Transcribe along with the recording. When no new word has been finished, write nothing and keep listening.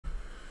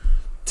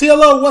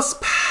TLO, what's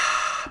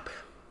pop?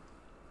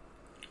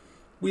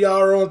 We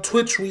are on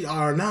Twitch. We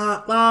are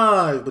not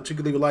live, but you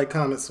can leave a like,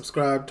 comment,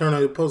 subscribe, turn on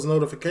your post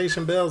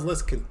notification bells.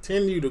 Let's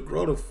continue to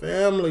grow the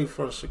family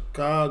from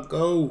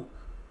Chicago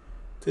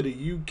to the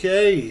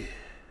UK.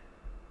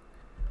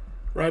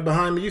 Right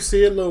behind me, you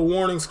see it, little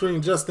warning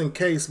screen just in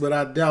case, but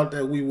I doubt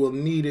that we will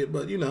need it,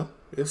 but you know,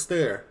 it's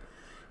there.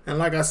 And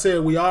like I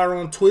said, we are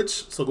on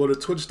Twitch, so go to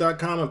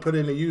twitch.com and put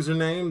in the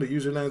username. The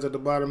username's at the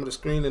bottom of the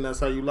screen, and that's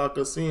how you lock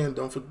us in.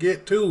 Don't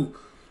forget, too,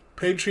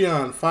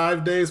 Patreon,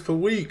 5 days per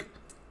week.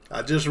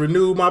 I just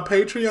renewed my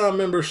Patreon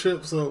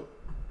membership, so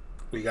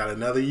we got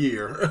another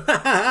year.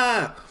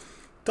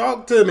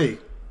 Talk to me.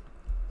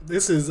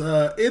 This is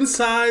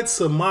Inside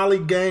Somali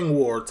Gang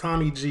War,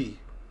 Tommy G.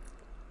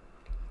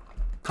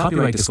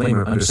 Copyright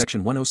disclaimer under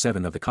Section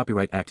 107 of the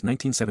Copyright Act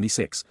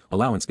 1976.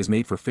 Allowance is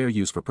made for fair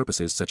use for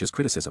purposes such as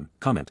criticism,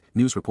 comment,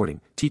 news reporting,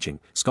 teaching,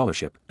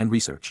 scholarship, and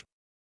research.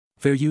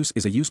 Fair use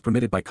is a use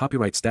permitted by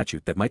copyright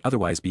statute that might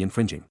otherwise be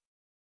infringing.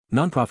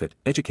 Nonprofit,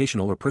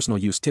 educational or personal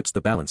use tips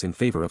the balance in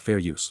favor of fair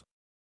use.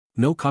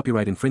 No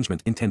copyright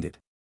infringement intended.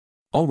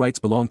 All rights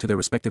belong to their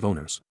respective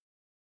owners.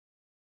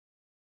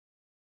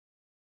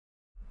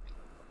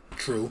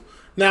 True.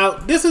 Now,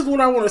 this is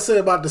what I want to say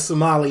about the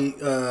Somali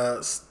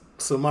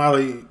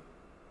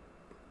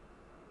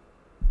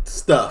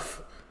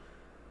stuff.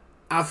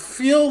 I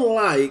feel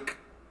like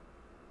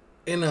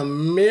in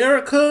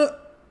America,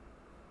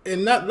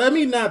 and let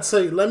me not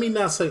say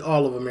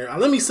all of America.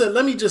 Let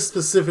me just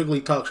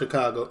specifically talk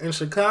Chicago. In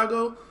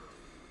Chicago,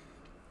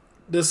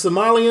 the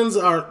Somalians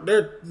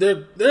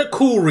they're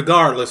cool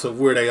regardless of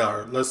where they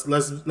are.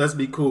 Let's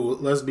be cool.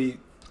 Let's be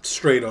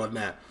straight on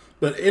that.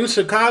 But in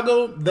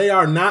Chicago, they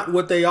are not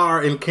what they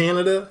are in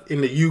Canada,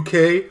 in the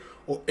UK,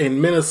 or in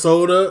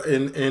Minnesota,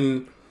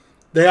 and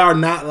they are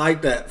not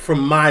like that from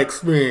my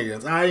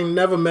experience. I ain't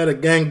never met a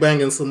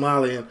gangbanging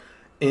Somalian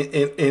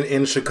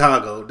in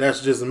Chicago.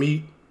 That's just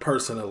me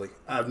personally.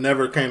 I've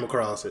never came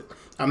across it.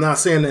 I'm not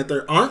saying that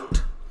there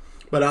aren't,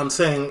 but I'm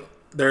saying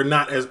they're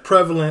not as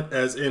prevalent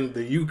as in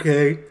the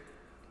UK,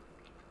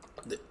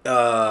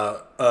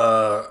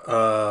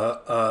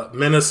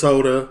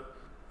 Minnesota,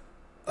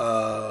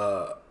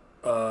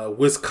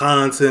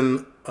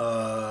 Wisconsin,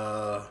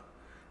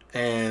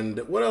 and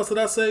what else did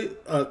I say?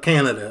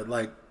 Canada.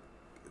 Like,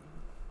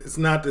 it's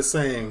not the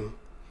same.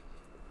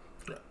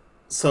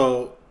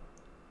 So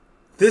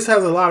this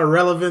has a lot of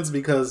relevance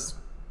because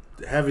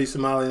the heavy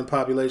Somalian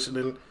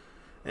population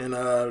in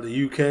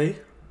the UK.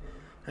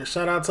 And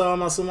shout out to all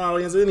my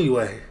Somalians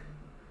anyway.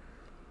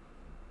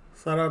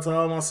 Shout out to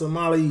all my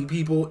Somali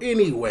people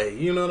anyway.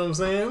 You know what I'm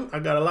saying? I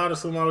got a lot of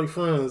Somali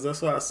friends.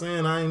 That's what I'm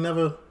saying. I ain't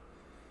never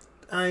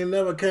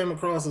came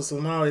across a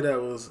Somali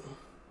that was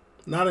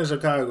not in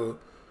Chicago.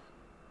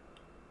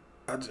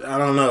 I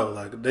don't know.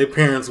 Like, their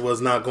parents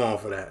was not going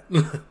for that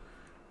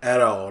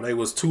at all. They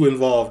was too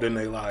involved in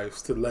their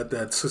lives to let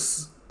that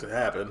to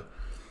happen.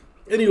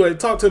 Anyway,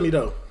 talk to me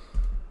though.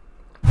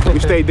 We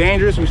stay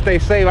dangerous. We stay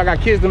safe. I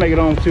got kids to make it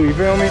home too. You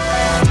feel me?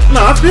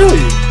 No, I feel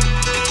you.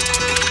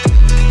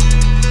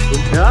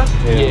 Yeah.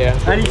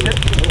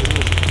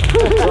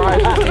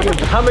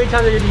 How many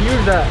times did you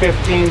use that?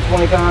 15,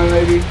 20 times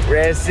maybe.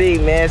 Red Sea,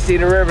 man.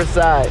 Cedar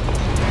Riverside.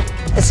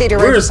 The Cedar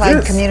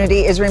Riverside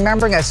community is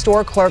remembering a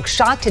store clerk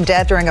shot to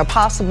death during a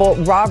possible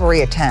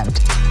robbery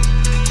attempt.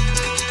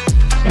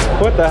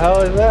 What the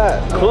hell is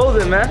that?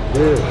 Clothing, man.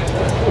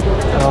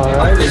 Yeah. All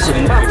right.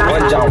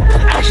 One jump.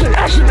 Action,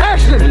 action,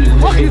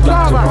 action! What are you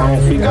talking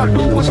about? You gotta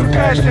do it with some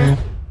passion.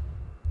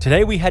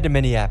 Today we head to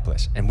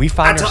Minneapolis, and we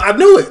find I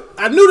knew it.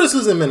 I knew this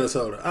was in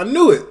Minnesota. I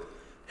knew it.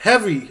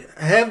 Heavy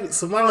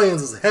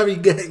Somalians is heavy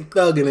gang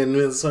thugging in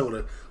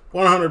Minnesota,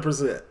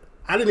 100%.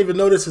 I didn't even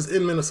know this was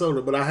in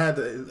Minnesota, but I had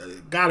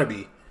to. Gotta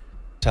be.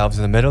 ourselves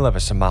in the middle of a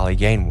Somali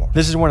gang war.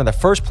 This is one of the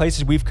first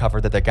places we've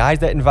covered that the guys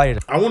that invited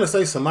us. I want to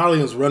say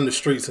Somalians run the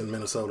streets in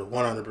Minnesota,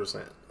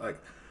 100%. Like,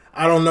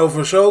 I don't know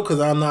for sure because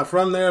I'm not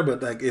from there,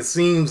 but like it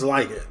seems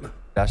like it.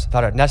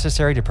 Thought it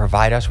necessary to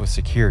provide us with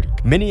security.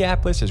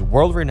 Minneapolis is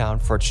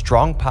world-renowned for its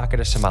strong pocket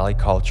of Somali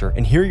culture,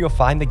 and here you'll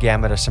find the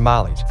gamut of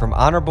Somalis, from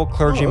honorable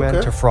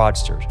clergymen to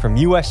fraudsters, from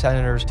U.S.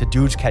 senators to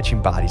dudes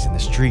catching bodies in the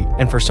street.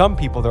 And for some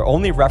people, their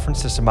only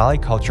reference to Somali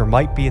culture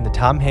might be in the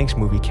Tom Hanks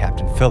movie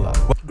Captain Phillip.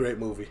 Great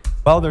movie.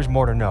 Well, there's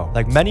more to know.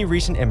 Like many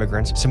recent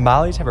immigrants,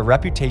 Somalis have a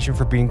reputation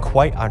for being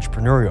quite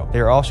entrepreneurial. They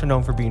are also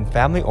known for being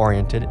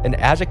family-oriented, and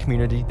as a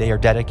community, they are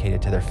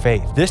dedicated to their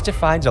faith. This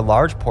defines a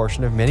large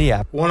portion of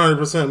Minneapolis.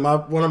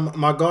 100%.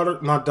 My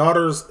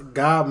daughter's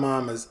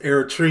godmom is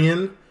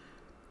Eritrean.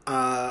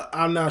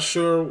 I'm not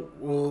sure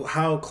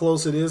how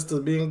close it is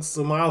to being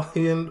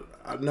Somalian.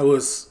 I know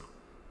it's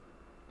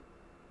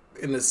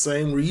in the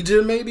same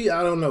region, maybe.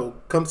 I don't know.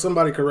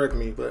 Somebody correct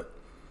me, but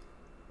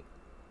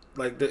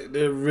like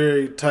they're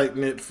very tight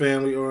knit,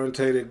 family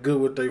orientated,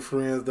 good with their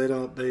friends.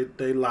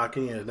 They lock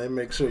in. They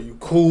make sure you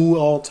cool,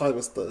 all type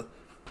of stuff.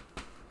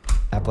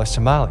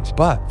 Somalis.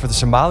 But for the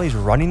Somalis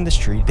running the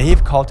street, they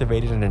have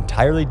cultivated an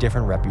entirely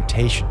different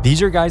reputation.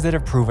 These are guys that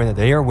have proven that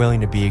they are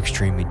willing to be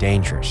extremely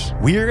dangerous.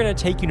 We are going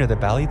to take you to the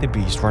belly of the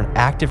beast where an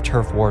active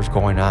turf war is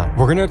going on.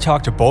 We're going to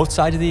talk to both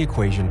sides of the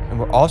equation, and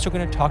we're also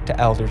going to talk to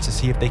elders to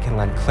see if they can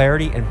lend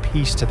clarity and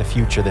peace to the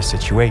future of this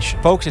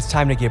situation. Folks, it's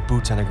time to get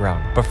boots on the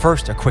ground. But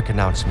first, a quick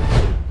announcement.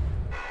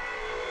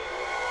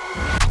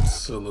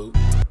 Salute.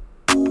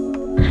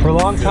 For a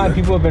long time,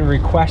 people have been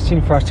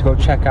requesting for us to go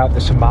check out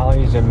the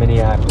Somalis in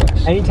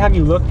Minneapolis. Anytime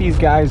you look these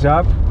guys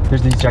up,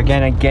 there's these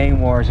gigantic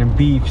gang wars and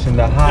beefs and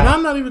the high. And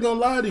I'm not even gonna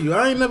lie to you.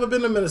 I ain't never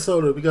been to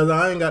Minnesota because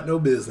I ain't got no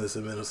business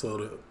in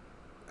Minnesota.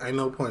 Ain't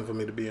no point for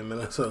me to be in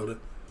Minnesota.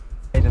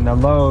 And the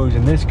lows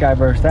and this guy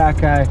versus that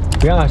guy. To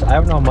be honest, I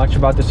don't know much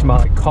about the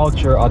Somali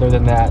culture other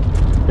than that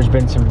there's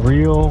been some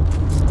real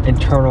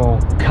internal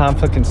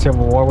conflict and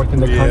civil war within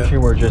the country.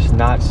 We're just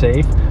not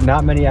safe.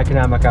 Not many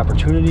economic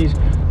opportunities.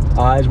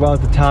 As well as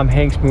the Tom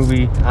Hanks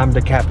movie, I'm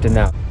the Captain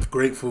Now.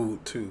 Great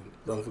food, too.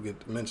 Don't forget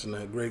to mention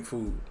that. Great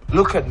food.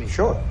 Look at me.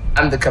 Sure.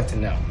 I'm the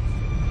Captain Now.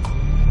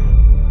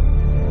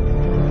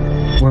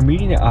 We're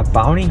meeting a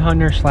bounty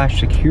hunter /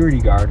 security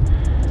guard.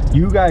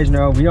 You guys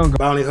know we don't go...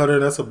 Bounty hunter,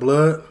 that's a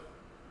blood?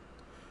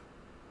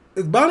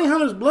 It's bounty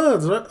hunter's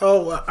bloods, right?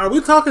 Oh, are we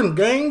talking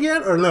gang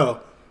yet or no?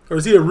 Or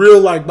is he a real,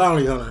 like,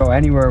 bounty hunter? Go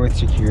anywhere with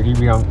security.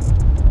 We don't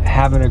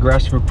have an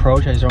aggressive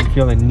approach. I just don't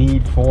feel the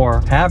need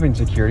for having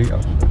security.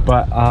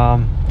 But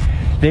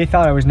they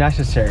thought it was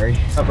necessary.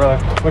 Oh,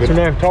 brother, what's your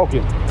name?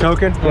 Token.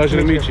 Token? Pleasure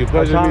to meet you.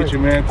 Pleasure to meet you,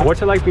 man.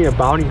 What's it like being a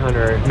bounty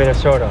hunter in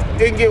Minnesota?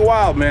 It can get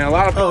wild, man. A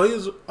lot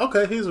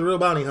of he's a real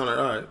bounty hunter.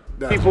 All right.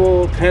 Gotcha.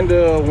 People tend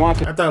to want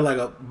to... I thought like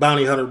a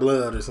bounty hunter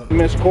blood or something.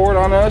 Miss court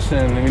on us,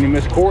 and when you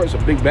miss court, it's a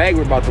big bag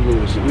we're about to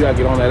lose. So we gotta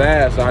get on that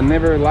ass. I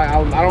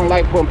don't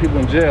like putting people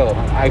in jail.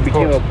 I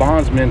became a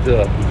bondsman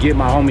to get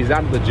my homies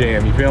out of the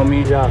jam. You feel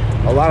me?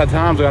 Yeah. A lot of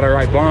times I gotta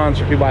write bonds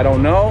for people I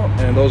don't know,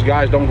 and those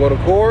guys don't go to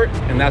court,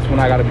 and that's when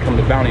I gotta become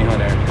the bounty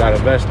hunter. Gotta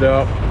vest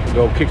up,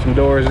 go kick some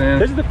doors in.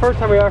 This is the first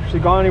time we've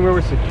actually gone anywhere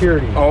with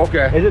security. Oh,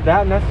 okay. Is it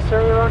that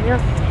necessary around here?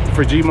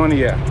 For G-Money,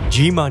 yeah.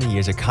 G-Money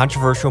is a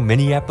controversial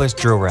Minneapolis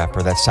drill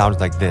rapper that sounds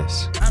like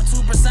this. I'm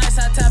too precise,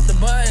 I tap the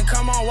button.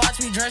 Come on,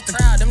 watch me dress the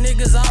crowd. Them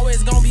niggas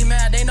always gonna be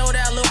mad. They know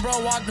that little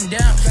bro walk them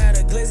down. Got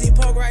a glizzy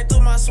poke right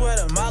through my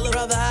sweater. My little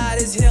brother high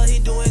as hell, he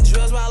doing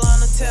drills while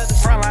on the tether.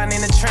 Frontline in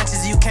the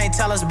trenches, you can't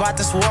tell us about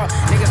this war.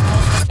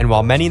 Niggas. And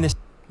while many in this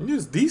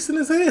He's decent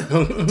as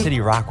hell. city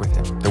rock with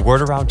him, the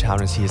word around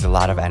town is he has a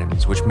lot of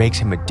enemies, which makes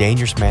him a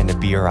dangerous man to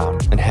be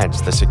around, and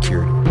hence the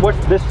security.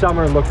 What this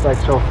summer looks like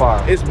so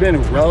far? It's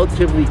been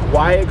relatively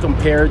quiet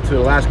compared to the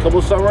last couple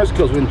summers,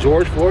 because when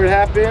George Floyd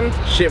happened,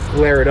 shit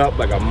flared up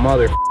like a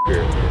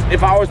motherfucker.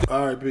 If I was to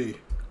R.I.P.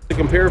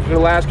 compare it to the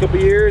last couple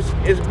years,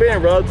 it's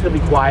been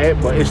relatively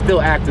quiet, but it's still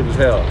active as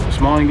hell. The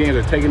smaller games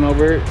are taking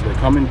over, they're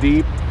coming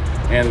deep.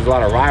 And there's a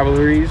lot of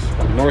rivalries.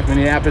 North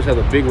Minneapolis has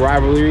a big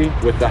rivalry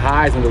with the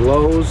highs and the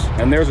lows.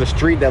 And there's a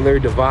street that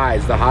literally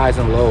divides the highs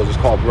and lows. It's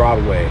called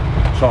Broadway.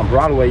 So on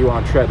Broadway, you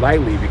want to tread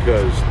lightly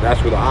because that's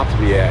where the ops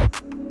be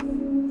at.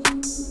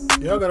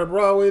 Y'all got a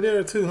Broadway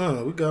there too,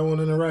 huh? We got one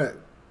in Iraq.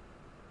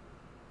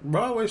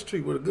 Broadway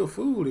Street where the good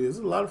food is.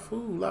 There's a lot of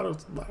food, a lot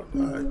of all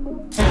right.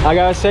 I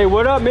gotta say,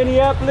 what up,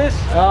 Minneapolis?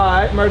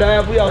 Alright, Murder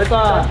App, we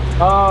outside.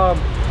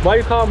 Why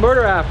do you call it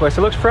Murderopolis?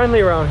 It looks friendly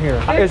around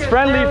here. It's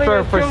friendly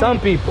for some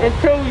people,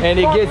 and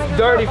it gets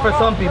dirty for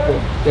some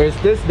people. There's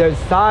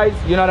sides,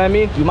 you know what I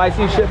mean? You might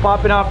see shit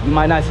popping off, you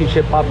might not see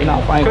shit popping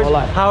off, I ain't gonna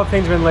lie. How have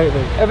things been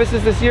lately? Ever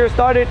since this year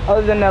started,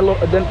 other than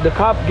that, the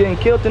cop getting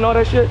killed and all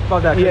that shit,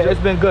 About that, yeah,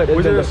 it's been good.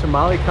 Was it a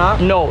Somali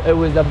cop? No, it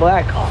was a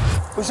black cop.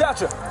 Who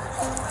shot you?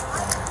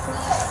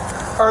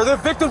 Are there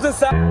victims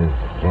inside?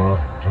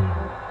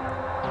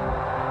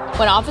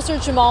 When Officer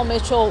Jamal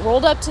Mitchell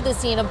rolled up to the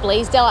scene of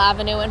Blaisdell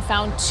Avenue and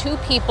found 2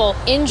 people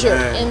injured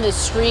in the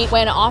street.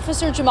 When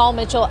Officer Jamal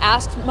Mitchell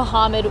asked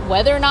Muhammad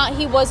whether or not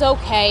he was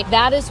okay,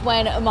 that is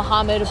when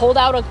Muhammad pulled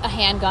out a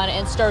handgun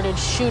and started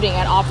shooting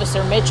at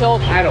Officer Mitchell. I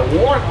had a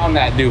warrant on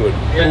that dude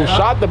who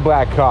shot the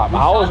black cop.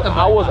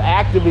 I was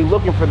actively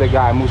looking for the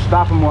guy,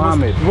 Mustafa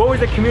Muhammad. What was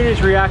the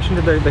community's reaction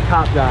to the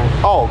cop dying?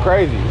 Oh,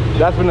 crazy.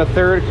 That's been the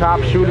 3rd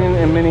cop shooting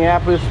in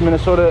Minneapolis,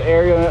 Minnesota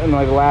area in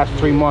like the last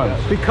 3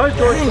 months. Because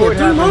George Floyd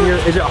happened here,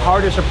 is it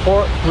hard to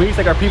support police?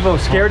 Like, are people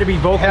scared to be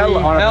vocally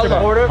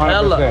supportive?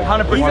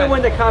 100%. Even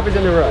when the cop is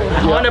in the right?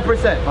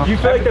 100%. Do you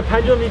feel like the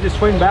pendulum needs to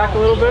swing back a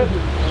little bit?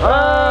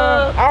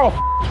 I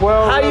don't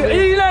well.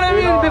 You know what I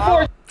mean?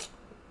 Before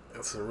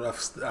That's a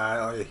rough.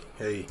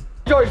 Hey.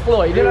 George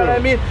Floyd, you know what I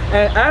mean?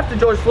 And after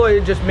George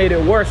Floyd, it just made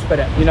it worse for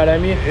them. You know what I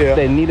mean? Yeah.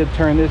 They need to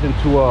turn this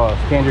into a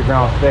stand your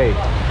ground state.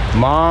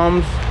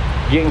 Moms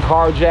getting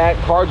carjacked.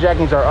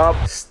 Carjackings are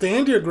up.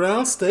 Stand your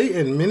ground state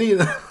in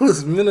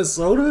Minneapolis,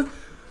 Minnesota?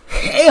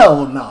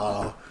 Hell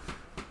no.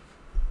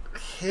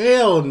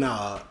 Hell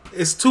no.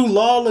 It's too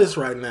lawless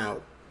right now.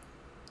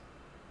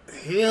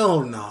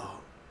 Hell no.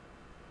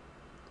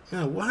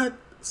 Yeah, what?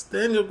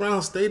 Stand your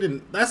ground state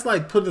in... That's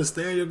like putting a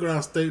stand your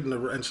ground state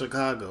in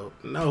Chicago.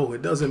 No,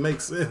 it doesn't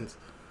make sense.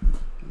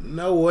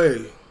 No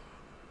way.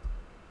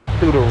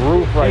 through the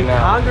roof right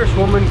now.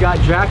 Congresswoman got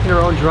jacked in her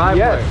own driveway.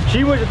 Yes.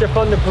 She was a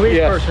defund the police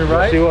person,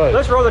 right? Yes, she was.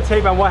 Let's roll the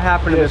tape on what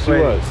happened to this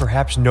lady. Was.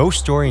 Perhaps no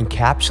story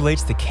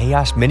encapsulates the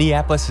chaos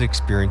Minneapolis is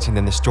experiencing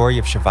than the story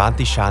of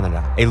Shivanti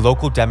Shanada, a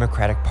local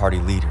Democratic Party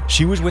leader.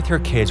 She was with her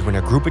kids when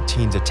a group of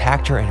teens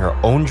attacked her in her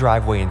own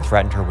driveway and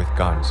threatened her with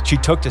guns. She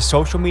took to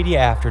social media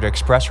after to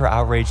express her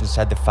outrage and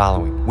said the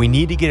following: "We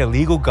need to get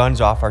illegal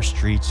guns off our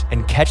streets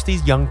and catch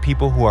these young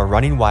people who are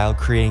running wild,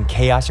 creating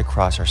chaos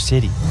across our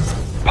city."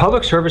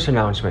 Public service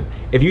announcement.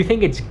 If you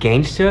think it's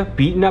gangsta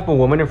beating up a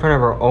woman in front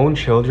of her own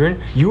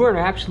children, you are an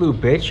absolute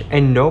bitch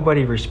and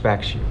nobody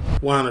respects you.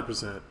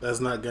 100%. That's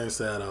not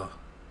gangsta at all.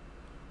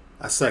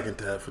 I second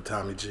that for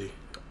Tommy G.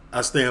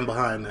 I stand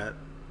behind that.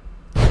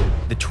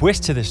 The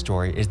twist to this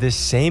story is this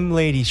same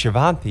lady,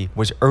 Shivanti,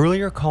 was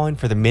earlier calling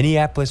for the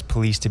Minneapolis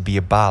police to be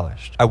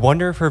abolished. I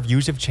wonder if her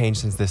views have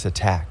changed since this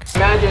attack.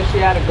 Imagine she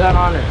had a gun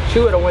on her. She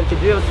would have went to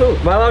jail too.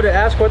 Am I allowed to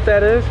ask what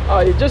that is? Oh,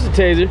 it's just a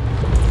taser.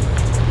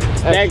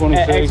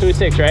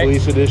 X26, right?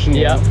 Police edition.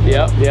 Yep.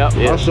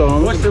 I'll show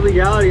them. What's the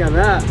legality on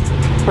that?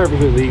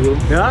 Perfectly legal.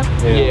 Yeah?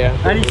 Yeah.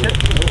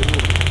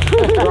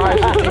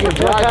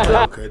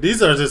 Okay,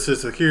 these are just the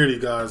security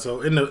guards.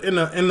 So in the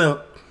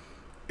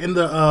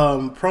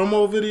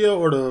promo video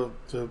or the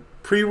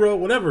pre-roll,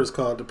 whatever it's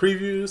called, the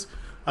previews,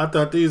 I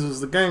thought these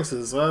was the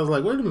gangsters. So I was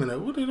like, wait a minute,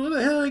 where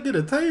the hell did they get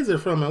a taser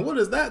from, and what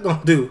is that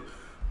gonna do?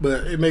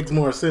 But it makes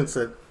more sense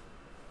that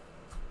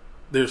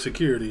they're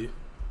security.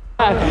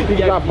 You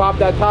gotta pop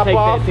that top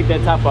off. Take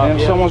that top off. And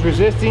if someone's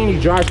resisting,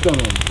 you dry stun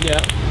them.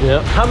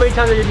 Yeah. How many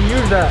times did you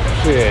use that?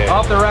 Yeah.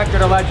 Off the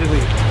record, allegedly.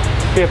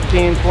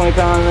 15, 20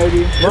 times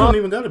maybe. It don't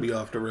even gotta be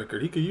off the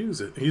record. He could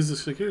use it. He's a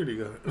security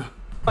guard.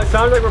 It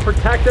sounds like we're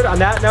protected. On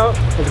that note,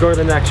 let's go to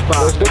the next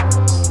spot.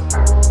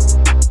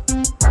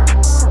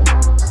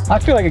 I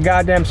feel like a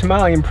goddamn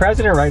Somalian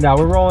president right now.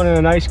 We're rolling in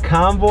a nice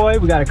convoy.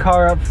 We got a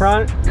car up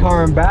front,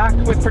 car in back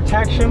with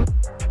protection.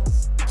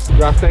 You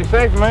gotta stay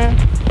safe, man.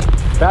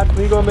 That's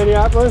legal in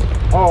Minneapolis?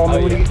 Oh, I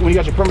mean, when you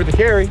got your permit to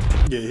carry.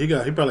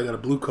 Yeah, he probably got a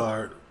blue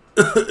card.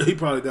 He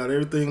probably got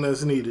everything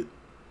that's needed.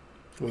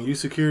 When you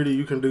security,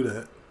 you can do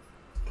that.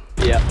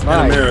 Yeah.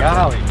 My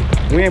golly.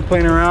 We ain't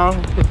playing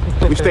around.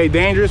 We stay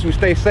dangerous. We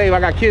stay safe. I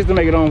got kids to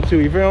make it home too.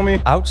 You feel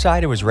me?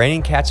 Outside, it was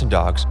raining cats and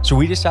dogs, so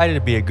we decided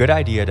it'd be a good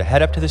idea to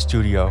head up to the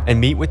studio and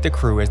meet with the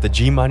crew as the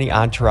G Money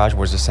entourage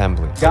was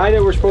assembling. The guy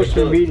that we're supposed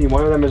to be meeting,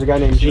 one of them is a guy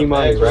named G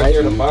Money, right?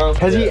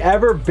 Has he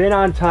ever been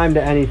on time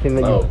to anything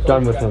that you've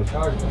done with him?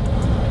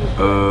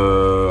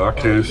 I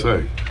can't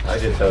say. I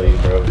can tell you,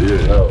 bro.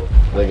 Yeah. No,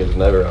 nigga's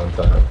never on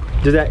time.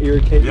 Does that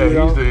irritate you at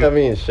all? I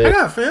mean, shit. I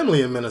got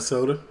family in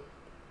Minnesota.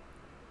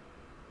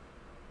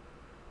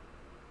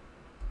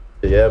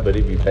 Yeah, but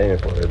he'd be paying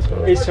for it.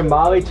 So. Is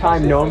Somali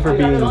time known for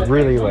being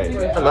really late?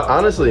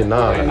 Honestly,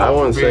 nah. I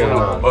wouldn't say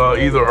no.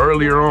 Either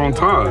early or on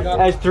time.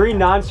 As three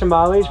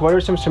non-Somalis, what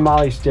are some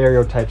Somali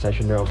stereotypes I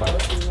should know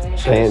about?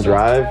 Can't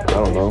drive? I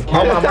don't know. Oh,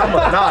 my mama.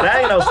 Nah, that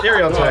ain't no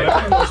stereotype.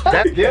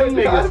 Them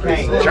niggas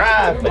can't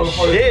drive for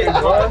shit,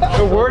 bro.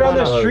 The word on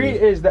the street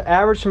is the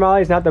average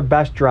Somali is not the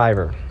best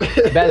driver.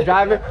 Best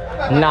driver?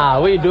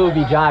 Nah, we do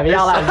be driving.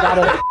 Y'all like got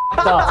us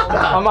up.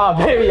 Come on,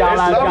 baby. Y'all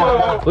like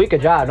got. We could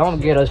drive. Don't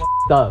get us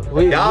up.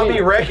 Y'all be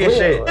wrecking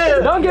shit.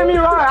 Don't get me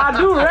wrong. I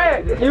do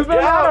wreck. You've been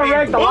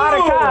wrecked a lot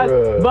of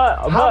cars. But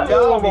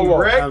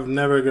I've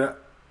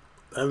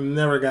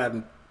never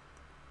gotten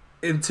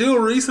until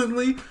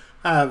recently.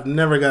 I've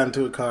never gotten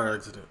into a car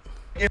accident.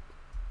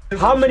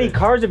 How many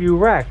cars have you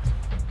wrecked?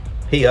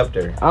 He up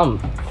there. I'm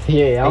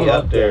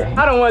up there.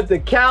 I don't want the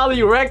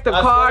Cali, wrecked the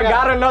car,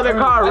 got another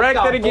car,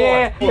 wrecked it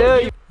again.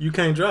 You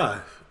can't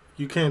drive.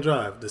 You can't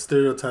drive. The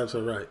stereotypes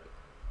are right.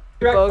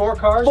 You wrecked 4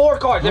 cars? 4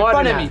 cars in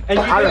front of me. And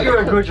you think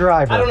you're a good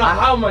driver. I don't know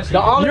how much.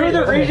 You're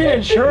the reason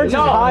insurance is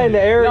high in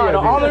the area. No, the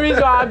only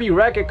reason why I be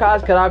wrecking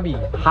cars because I be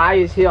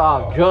high as hell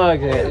off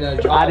drugs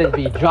and I just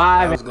be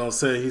driving. I was gonna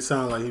say he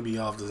sounded like he be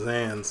off the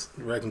Zans,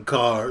 wrecking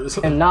cars.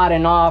 And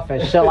nodding off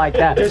and shit like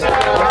that.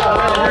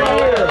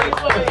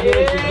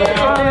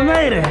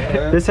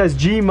 This has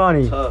G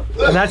Money.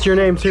 And that's your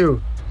name too.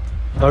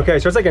 Okay,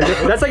 so it's like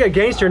that's like a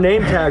gangster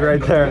name tag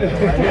right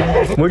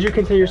there. Would you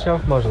consider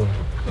yourself Muslim?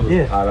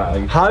 Yeah.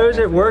 How does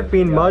it work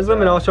being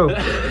Muslim and also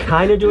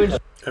kind of doing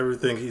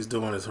everything he's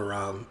doing is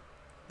haram?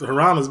 The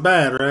haram is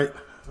bad, right?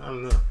 I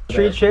don't know.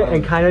 Street shit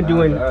and kind of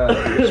doing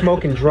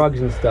smoking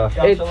drugs and stuff.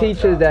 It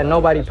teaches that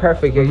nobody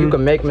perfect. You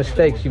can make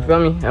mistakes. You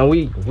feel me? And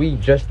we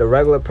just a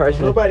regular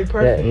person. Nobody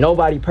perfect.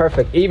 Nobody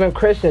perfect. Even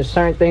Christians,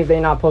 certain things they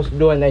not supposed to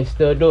do and they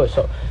still do it.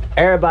 So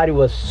everybody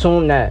will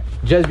assume that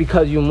just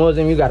because you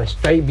Muslim, you gotta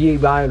straight be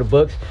behind the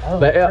books.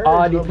 But it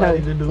all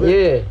depends.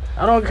 Yeah.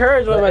 I don't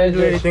encourage nobody to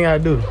do anything I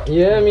do.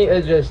 Yeah, I mean,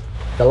 it's just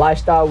the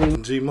lifestyle we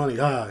G Money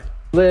high.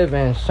 live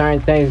and certain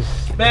things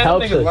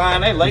help us.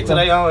 Lying. They late to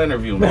their own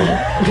interview,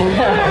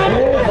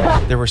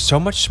 man. There was so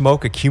much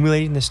smoke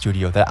accumulating in the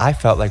studio that I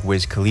felt like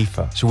Wiz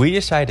Khalifa. So we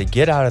decided to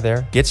get out of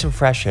there, get some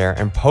fresh air,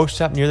 and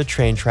post up near the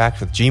train tracks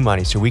with G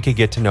Money so we could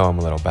get to know him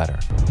a little better.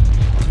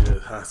 Yeah,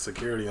 high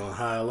security on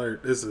high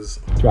alert. This is.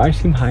 Do I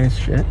seem high as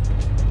shit?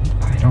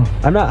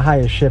 I'm not high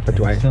as shit, but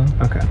do I?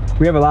 Okay.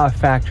 We have a lot of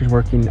factors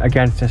working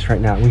against us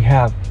right now. We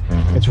have,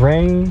 it's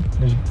rain,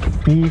 there's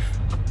beef.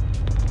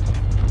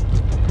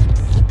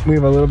 We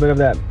have a little bit of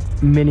that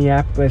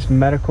Minneapolis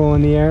medical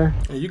in the air.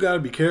 And you gotta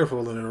be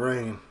careful in the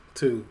rain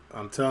too.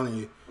 I'm telling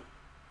you,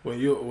 when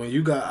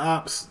you got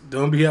ops,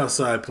 don't be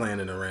outside playing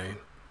in the rain,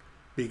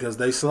 because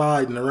they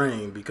slide in the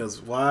rain.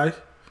 Because why?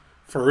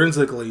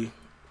 Forensically,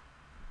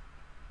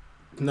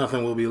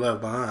 nothing will be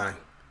left behind.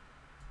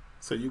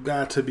 So you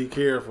got to be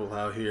careful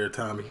out here,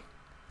 Tommy.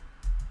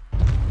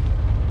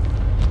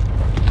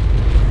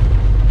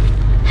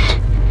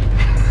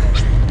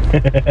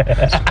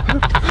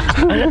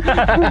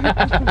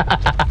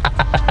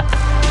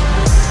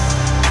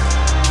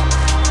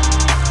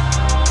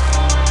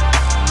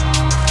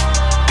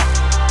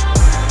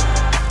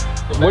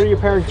 What are your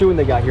parents doing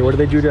they got here? What do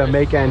they do to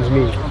make ends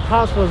meet? My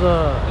pops was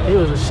he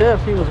was a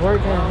chef. He was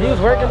working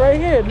right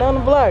here down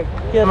the block.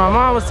 Yeah, my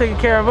mom was taking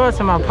care of us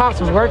and my pops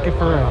was working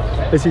for real.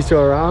 Is he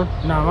still around?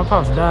 Nah, my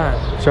pops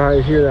died. Sorry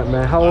to hear that,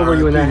 man. How old were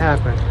you when that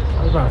happened?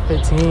 I was about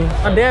 15.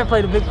 My dad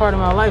played a big part in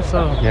my life,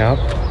 so. Yeah.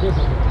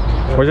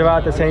 Was it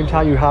about the same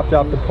time you hopped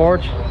off the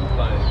porch?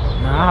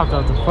 Nah, I hopped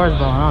off the porch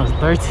when I was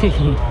 13.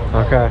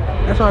 Okay.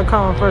 That's when I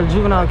caught my first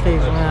juvenile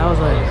case, man. I was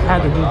like, I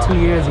had to do 2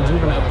 years in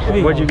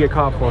juvenile. What'd you get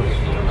caught for?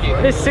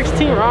 There's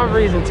 16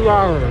 robberies in 2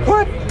 hours.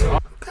 What?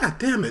 God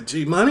damn it,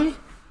 G Money.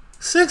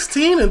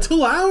 16 in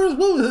 2 hours?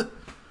 What was it?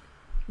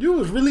 You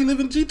was really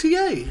living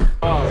GTA.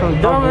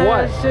 Some dumb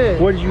ass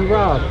shit. What did you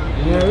rob?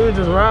 Yeah, we were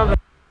just robbing.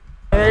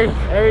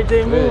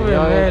 Everything moving,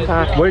 man.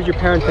 What did your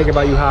parents think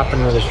about you hopping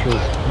into the street?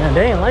 Man,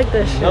 they ain't like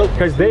that shit.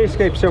 Because they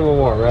escaped Civil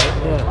War, right?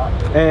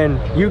 Yeah.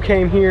 And you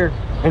came here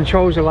and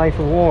chose a life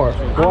of war.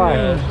 Why?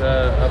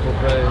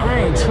 I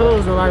ain't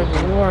chose the life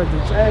of war.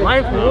 The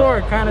life of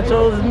war kind of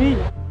chose me.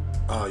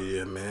 Oh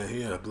yeah, man.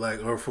 He had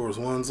black Air Force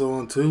Ones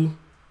on too.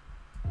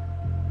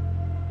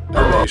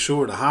 I made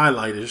sure to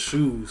highlight his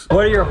shoes.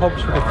 What are your hopes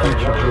for the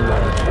future,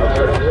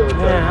 G-Money?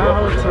 Man,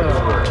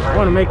 I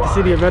want to make the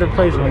city a better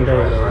place one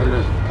day.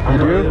 You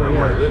do?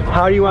 Yeah.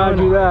 How do you want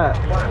to do that?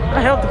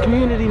 I help the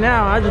community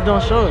now. I just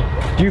don't show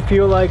it. Do you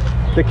feel like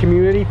the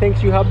community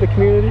thinks you help the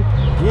community?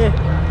 Yeah.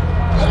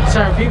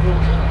 Certain people.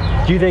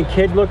 Do you think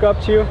kids look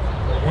up to you?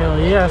 Hell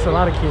yeah, it's a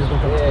lot of kids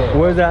look up to me.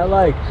 What is that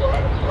like?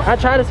 I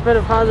try to spread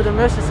a positive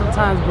message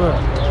sometimes, but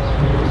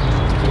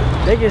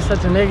they get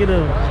such a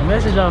negative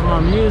message off my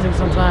music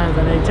sometimes,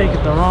 and they take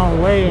it the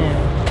wrong way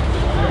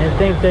and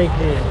think they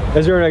can.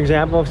 Is there an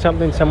example of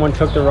something someone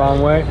took the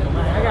wrong way?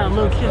 I got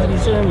little kids be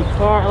sending me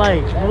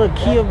little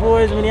Kia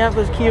boys,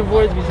 Minneapolis Kia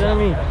boys be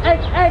sending me, hey,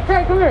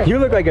 Craig, come here. You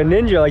look like a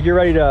ninja, like you're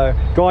ready to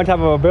go on top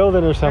of a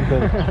building or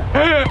something.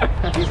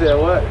 He said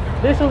what?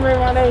 This one made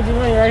my name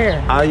G-Money right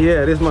here. Oh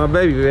yeah, this is my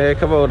baby, man.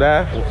 Come on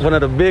now. One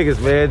of the biggest,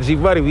 man.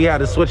 G-Money, we had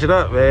to switch it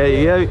up, man.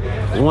 Yeah,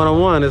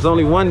 one-on-one. There's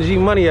only one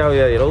G-Money out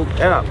here. No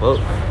cap.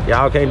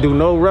 Y'all can't do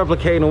no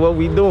replicating what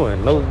we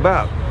doing. No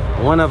bop.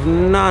 One of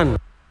none.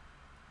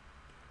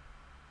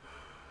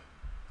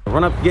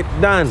 Run up, get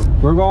done.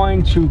 We're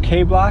going to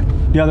K Block,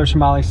 the other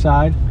Somali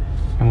side,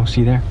 and we'll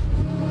see you there.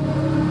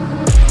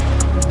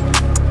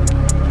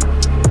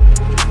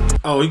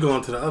 Oh, he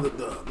going to the other,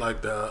 the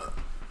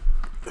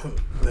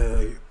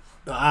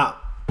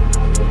op.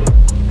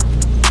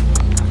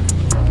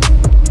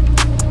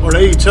 Or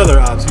they each other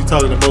ops. He's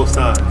talking to both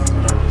sides.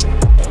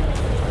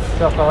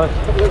 What's up, fellas?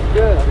 Looks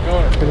good. How's it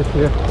going? Good to see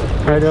you.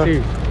 How you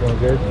doing? Doing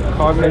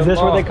good. Is this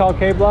what they call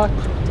K Block?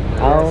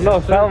 I don't know.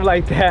 Something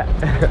like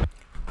that.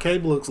 K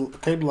Block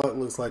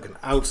looks like an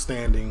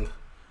outstanding,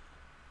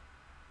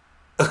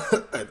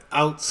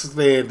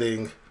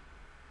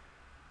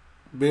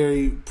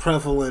 very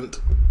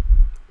prevalent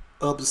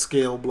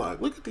upscale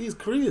block. Look at these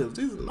cribs.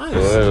 These are nice.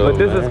 But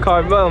this is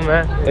Carmel,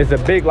 man. It's a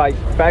big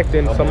factor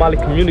in the Somali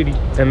community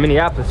in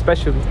Minneapolis,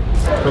 especially.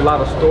 There's a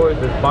lot of stores,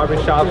 there's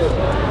barbershops.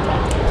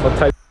 What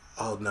type?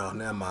 Oh no,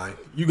 never mind.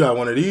 You got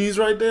one of these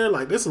right there.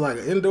 Like this is like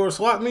an indoor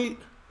swap meet.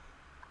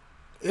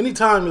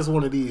 Anytime there's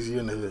one of these, you're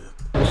in the hood.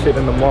 This shit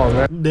in the mall,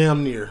 man.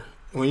 Damn near.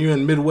 When you're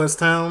in Midwest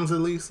towns, at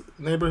least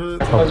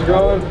neighborhoods. How's it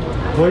going?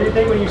 What do you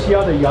think when you see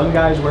all the young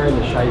guys wearing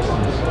the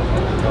shiesties?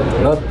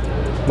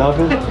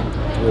 Nothing.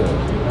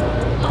 Yeah.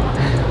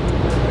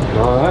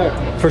 All right.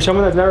 For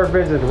someone that's never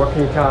visited, what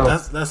can you tell them?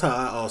 That's how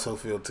I also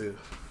feel too.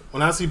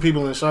 When I see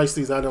people in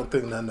shiesties, I don't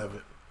think none of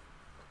it.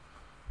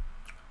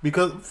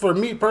 Because for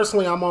me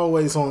personally, I'm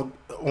always on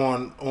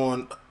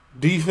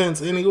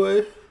defense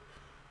anyway.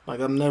 Like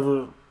I'm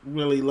never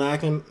really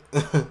lacking,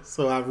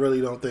 so I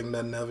really don't think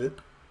nothing of it.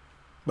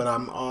 But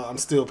I'm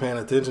still paying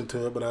attention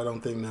to it, but I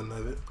don't think nothing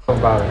of it. What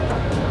about it?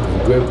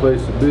 It's a great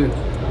place to be.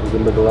 You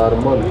can make a lot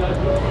of money.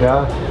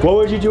 Yeah. What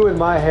would you do with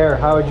my hair?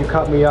 How would you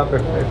cut me up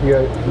if you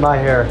had my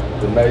hair?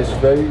 The nice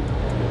fade.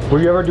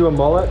 Would you ever do a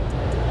mullet?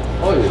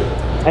 Oh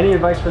yeah. Any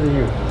advice for the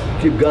youth?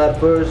 Keep God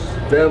first,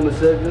 family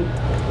second,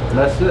 and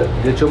that's it.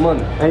 Get your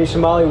money. Any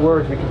Somali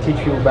words we can teach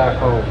people back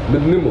home?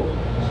 Midnimo.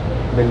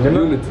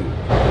 Unity.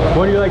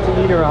 What do you like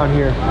to eat around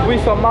here? We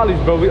Somalis,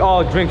 bro. We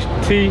all drink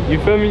tea. You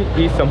feel me?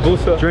 Eat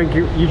sambusa.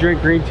 You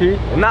drink green tea?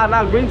 Nah,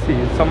 not green tea.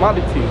 It's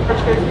Somali tea.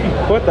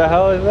 What the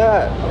hell is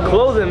that?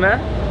 Clothing, man.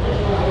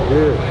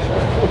 Yeah.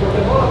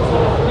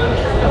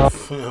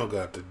 Phil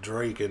got the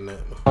Drake in that.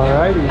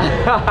 Alrighty.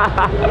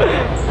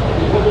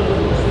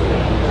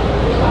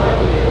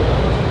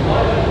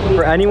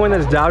 For anyone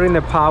that's doubting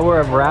the power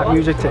of rap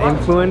music to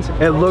influence,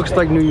 it looks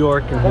like New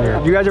York in here.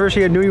 You guys ever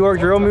see a New York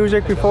drill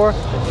music before?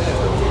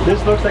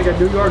 This looks like a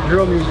New York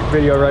drill music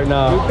video right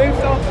now. You think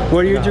so?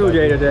 What do you do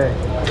day to day?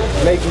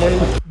 Make money.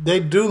 They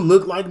do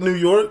look like New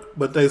York,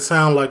 but they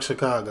sound like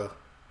Chicago.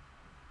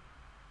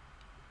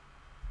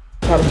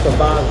 How to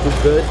survive do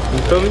good.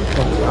 You feel me?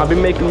 I've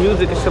been making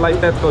music and shit like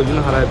that, so you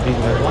know how that be,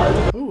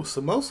 man. Ooh,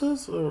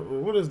 samosas? Or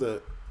what is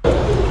that?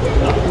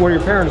 What do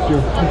your parents do?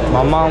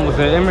 My mom was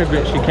an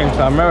immigrant. She came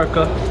to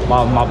America.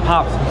 My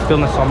pops is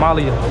still in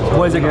Somalia.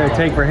 What is it going to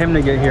take for him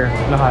to get here?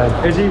 You know how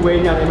that is he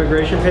waiting on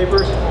immigration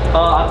papers?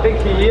 I think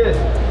he is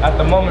at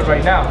the moment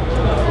right now.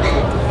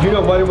 Do you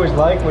know what it was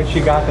like when she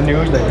got the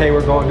news that, hey,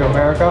 we're going to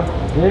America?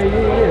 Yeah.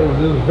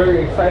 It was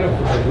very exciting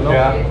for her, you know?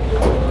 Yeah.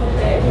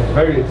 It was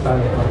very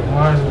exciting for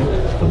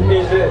her.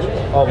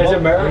 Is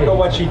America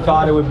what she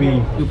thought it would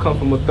be? You come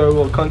from a third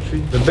world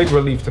country. It's a big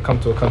relief to come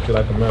to a country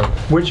like America.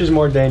 Which is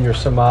more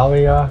dangerous,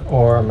 Somalia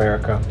or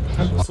America?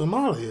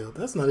 Somalia?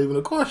 That's not even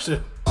a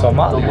question.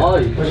 Somali.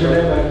 What's your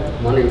name,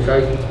 man? My name is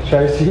Tracy.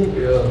 Tracy?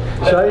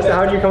 Yeah. Tracy,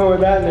 how do you come up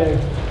with that name?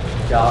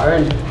 Y'all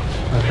earned it.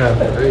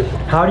 Okay.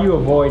 How do you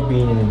avoid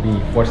being in the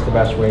beef? What's the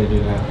best way to do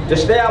that?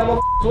 Just stay out my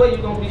way,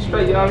 you're gonna be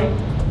straight, you know what I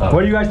mean?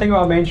 What do you guys think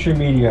about mainstream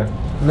media?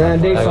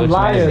 Man, they some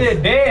liars.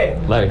 They're dead.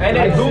 And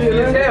they goofy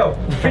as hell.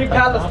 Free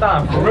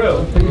Palestine, for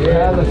real.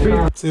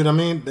 Yeah, see what I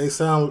mean? They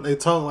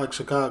talk like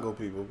Chicago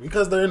people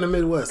because they're in the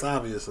Midwest,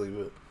 obviously,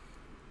 but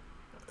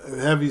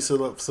heavy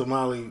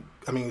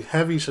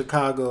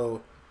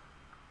Chicago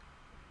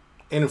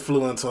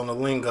influence on the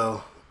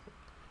lingo.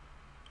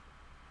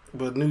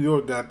 But New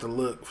York got the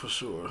look for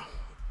sure.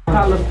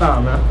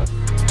 Palestine, man.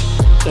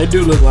 They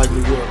do look like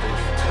New Yorkers.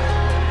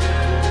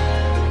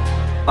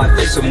 Like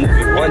this a movie,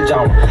 one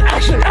genre.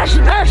 Action,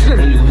 action,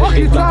 action! What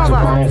you talking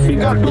about? You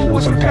gotta do it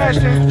with some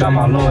passion. Drop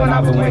my low and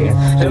I've been winning.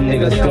 Them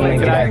niggas still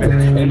ain't get active.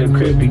 In the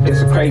crib, be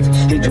this crazy.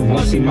 Hit you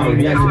once, see my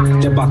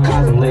reaction. Jump out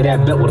cars and lay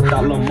that belt with a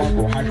thought little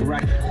mongrel.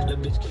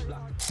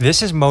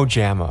 This is Mo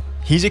Jamma.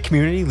 He's a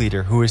community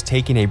leader who is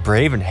taking a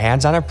brave and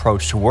hands-on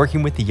approach to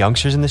working with the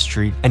youngsters in the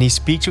street, and he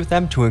speaks with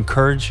them to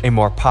encourage a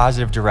more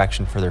positive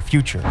direction for their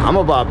future. I'm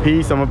about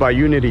peace, I'm about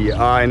unity. In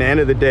the end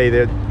of the day,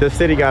 the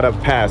city got a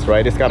past,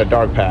 right? It's got a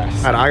dark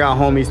past. And I got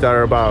homies that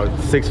are about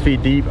 6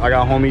 feet deep. I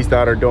got homies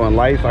that are doing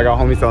life. I got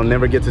homies that'll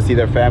never get to see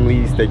their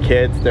families, their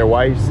kids, their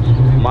wives.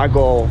 My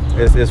goal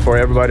is for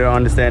everybody to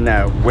understand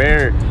that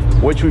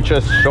what you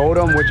just showed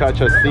them, which I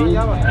just seen,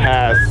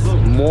 has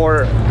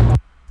more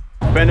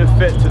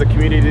benefit to the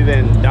community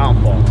than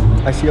downfall.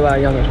 I see a lot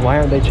of youngers. Why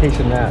aren't they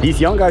chasing that?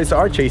 These young guys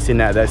are chasing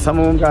that. Some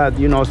of them got,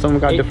 some of them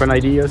got different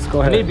ideas.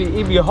 Go ahead.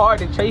 It be hard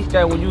to chase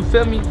that when you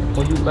feel me,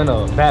 when you in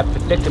a bad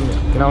predicament.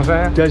 You know what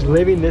I'm saying? Does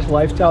living this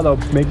lifestyle though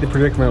make the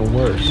predicament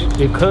worse?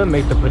 It could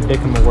make the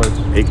predicament worse.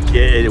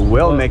 It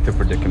will make the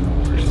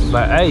predicament worse.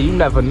 But hey, you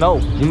never know.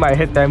 You might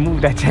hit that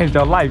move that changed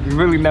your life. You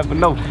really never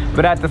know.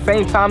 But at the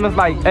same time, it's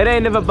like it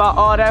ain't even about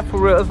all that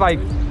for real. It's like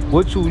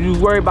what you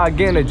worry about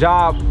getting a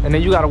job and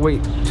then you gotta wait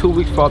 2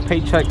 weeks for a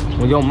paycheck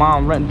when your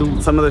mom rent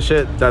due. Some of the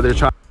shit that they're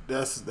trying.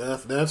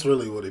 That's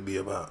really what it be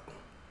about.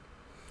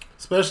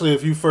 Especially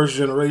if you first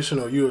generation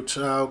or you a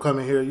child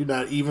coming here, you're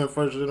not even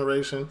first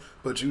generation,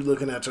 but you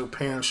looking at your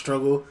parents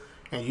struggle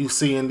and you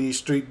seeing these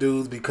street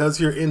dudes because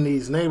you're in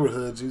these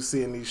neighborhoods. You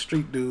seeing these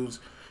street dudes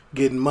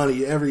getting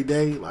money every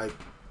day. Like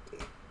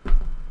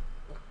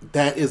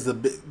that is the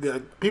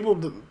big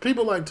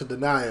people like to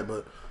deny it,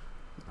 but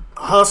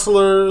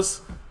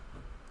hustlers,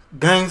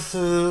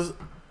 gangsters,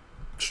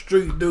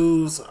 street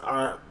dudes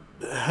are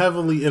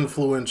heavily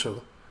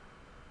influential.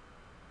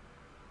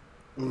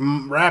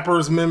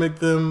 Rappers mimic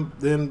them,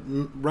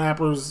 then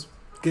rappers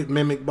get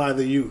mimicked by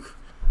the youth.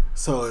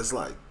 So it's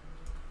like,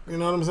 you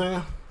know what I'm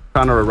saying?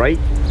 Trying to write.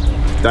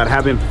 That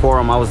happened before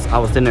I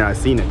was in there, I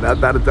seen it.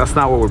 That's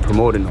not what we're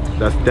promoting though.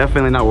 That's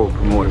definitely not what we're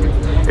promoting.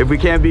 If we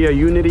can't be a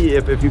unity,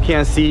 if you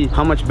can't see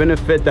how much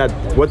benefit that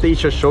what they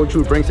just showed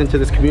you brings into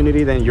this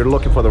community, then you're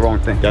looking for the wrong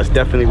thing. That's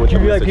definitely what you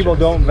feel like people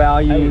don't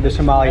value the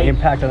Somali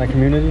impact on the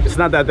community? It's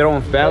not that they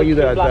don't value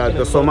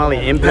the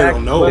Somali impact.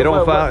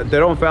 They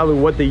don't value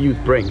what the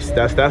youth brings.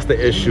 That's the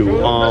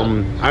issue.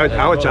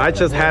 I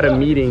just had a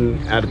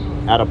meeting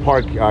at a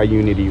park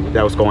unity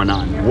that was going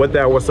on. What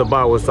that was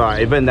about was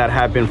an event that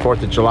happened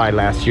 4th of July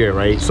last year,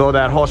 right? So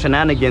that whole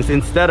shenanigans,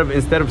 instead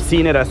of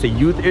seeing it as a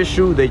youth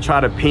issue, they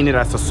try to paint it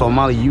as a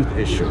Somali youth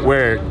issue,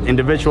 where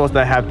individuals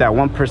that have that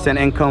 1%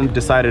 income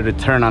decided to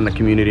turn on the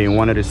community and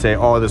wanted to say,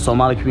 oh, the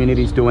Somali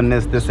community is doing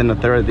this and the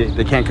third,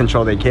 they can't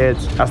control their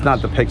kids. That's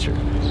not the picture.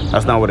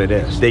 That's not what it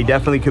is. They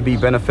definitely could be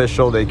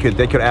beneficial. They could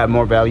add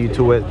more value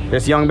to it.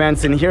 There's young men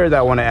in here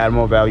that want to add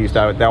more values,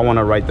 that want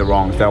to right the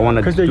wrongs, that want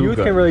to do because the youth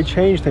good. can really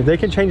change things. they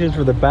can change it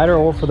for the better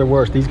or for the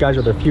worse. These guys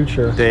are the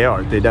future. They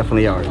are. They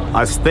definitely are.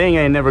 Us thing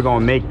ain't never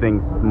gonna make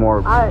things more.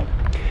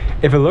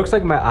 If it looks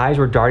like my eyes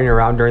were darting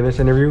around during this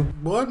interview.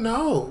 Boy,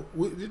 no.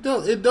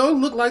 It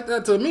don't look like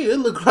that to me. It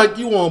look like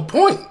you on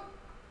point.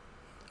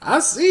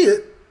 I see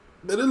it,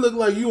 but it look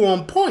like you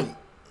on point.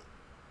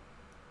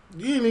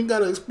 You ain't even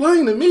gotta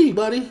explain to me,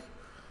 buddy.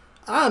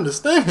 I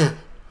understand.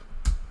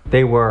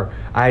 They were.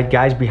 I had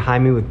guys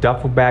behind me with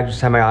duffel bags with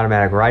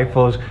semi-automatic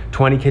rifles,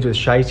 20 kids with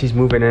shiesties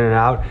moving in and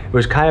out. It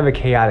was kind of a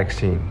chaotic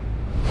scene.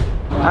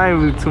 I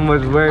ain't really too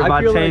much worried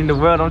about changing the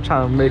world. I'm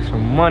trying to make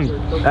some money.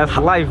 That's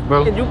life,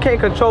 bro. And you can't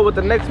control what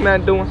the next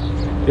man doing.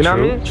 You know what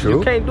I mean? True.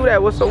 You can't do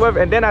that whatsoever.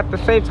 And then at the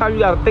same time, you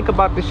gotta think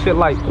about this shit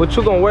like, what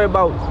you gonna worry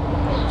about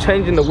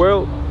changing the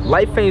world?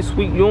 Life ain't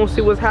sweet. You don't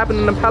see what's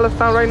happening in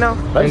Palestine right now?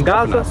 In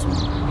Gaza?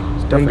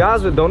 In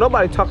Gaza, don't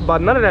nobody talk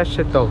about none of that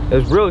shit though.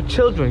 There's real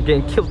children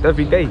getting killed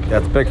every day.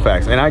 That's big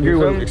facts. And I agree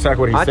with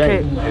exactly what he's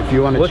saying. If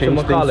you want to change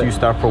things, you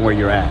start from where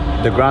you're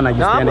at. The ground that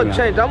you're standing on.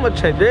 I'm gonna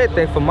change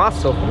everything for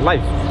myself in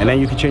life. And then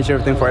you can change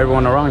everything for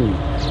everyone around you.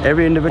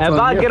 Every individual. If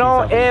I get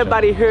on,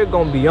 everybody here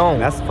gonna be on.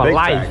 That's for big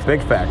life. Facts,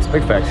 big facts,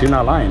 big facts. You're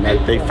not lying.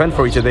 They fend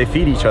for each other, they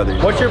feed each other.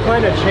 What's your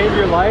plan to change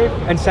your life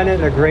and send it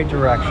in a great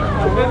direction?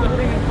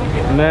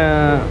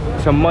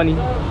 Man, some money,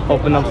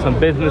 open up some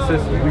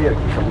businesses,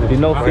 you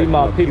know, feed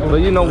my people.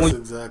 But you know, that's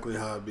exactly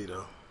how it be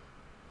though.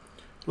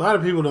 A lot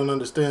of people don't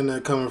understand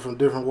that coming from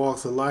different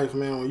walks of life,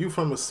 man. When you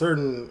from a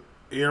certain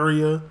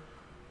area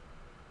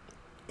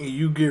and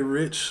you get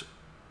rich,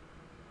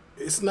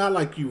 it's not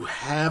like you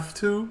have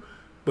to,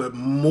 but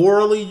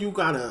morally you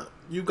gotta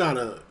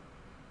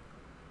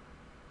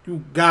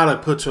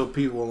put your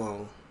people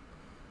on.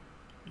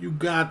 You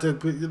got to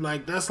put,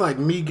 like, that's like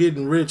me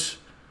getting rich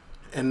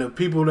and the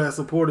people that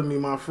supported me,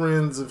 my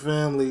friends and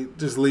family,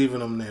 just leaving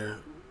them there.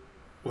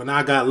 When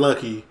I got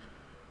lucky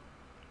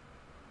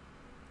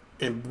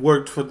and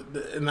worked for,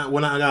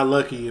 when I got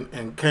lucky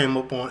and came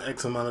up on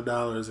X amount of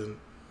dollars, and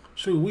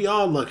shoot, we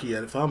all lucky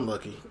at it. If I'm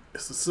lucky,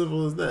 it's as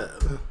simple as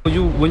that.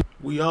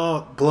 We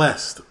all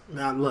blessed,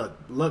 not luck.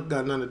 Luck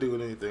got nothing to do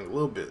with anything, a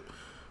little bit,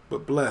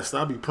 but blessed.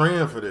 I'll be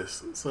praying for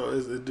this, so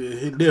it's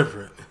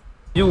different.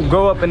 You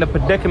grow up in the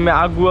predicament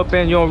I grew up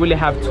in, you don't really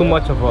have too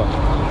much of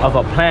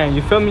a plan,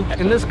 you feel me?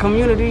 In this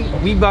community,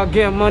 we about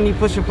getting money,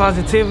 pushing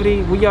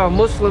positivity. We are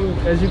Muslim,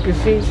 as you can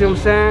see what I'm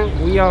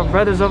saying? We are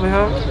brothers over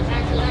here.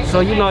 So,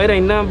 you know, it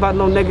ain't nothing about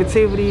no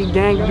negativity,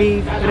 gang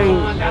beef.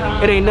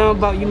 It ain't nothing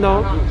about, you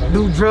know,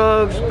 do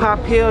drugs,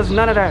 pop pills,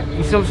 none of that.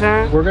 You see what I'm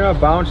saying? We're gonna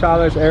bounce out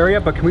of this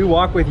area, but can we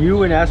walk with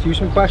you and ask you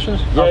some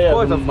questions?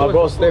 Yeah, my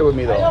bros stay with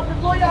me though.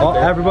 Oh,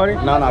 everybody?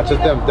 No,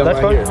 just them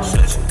That's right fine.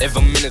 here. If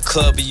I'm in the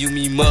club and you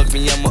me mug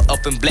me, I'ma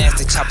up and blast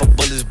it, chopper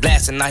bullets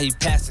blasting, now he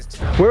passes.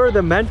 Where are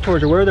the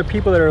mentors, or where are the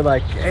people that are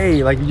like,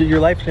 hey, like your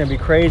life's gonna be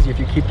crazy if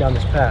you keep down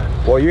this path?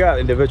 Well, you got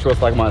individuals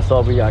like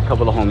myself, we got a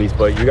couple of homies,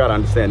 but you gotta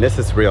understand, this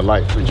is real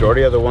life.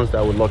 Majority of the ones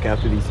that would look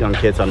after these young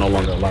kids are no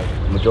longer alive.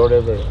 Majority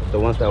of the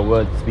ones that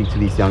would speak to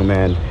these young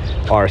men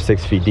are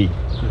 6 feet deep.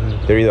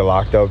 Mm-hmm. They're either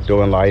locked up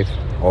doing life,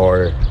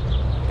 or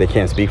they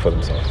can't speak for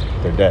themselves.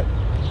 They're dead.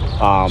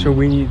 So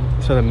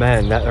the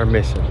men that are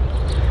missing.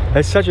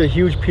 That's such a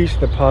huge piece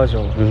of the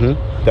puzzle.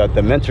 Mm-hmm.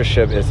 The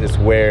mentorship is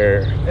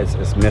where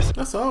it's missing.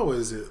 That's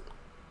always it.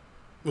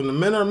 When the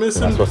men are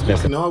missing, that's what's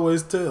missing. You can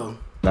always tell.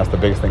 That's the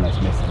biggest thing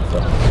that's missing. So.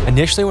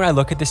 Initially, when I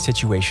look at this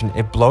situation,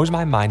 it blows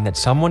my mind that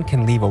someone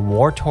can leave a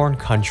war-torn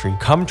country,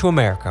 come to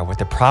America with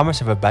the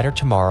promise of a better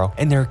tomorrow,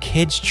 and their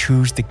kids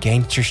choose the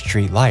gangster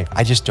street life.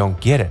 I just don't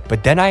get it.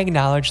 But then I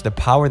acknowledge the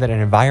power that an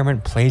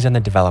environment plays on the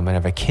development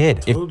of a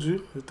kid. I told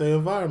you, it's the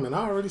environment.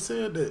 I already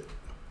said that.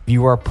 If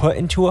you are put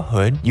into a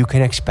hood, you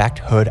can expect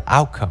hood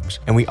outcomes.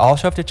 And we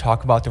also have to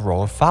talk about the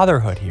role of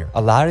fatherhood here. A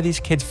lot of these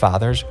kids'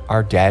 fathers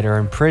are dead or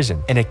in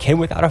prison, and a kid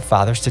without a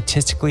father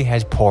statistically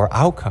has poor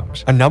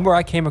outcomes. A number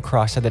I came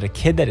across said that a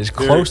kid that is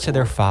close to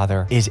their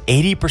father is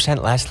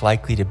 80% less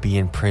likely to be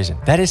in prison.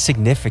 That is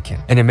significant,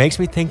 and it makes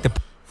me think the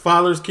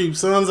fathers keep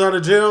sons out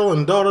of jail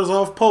and daughters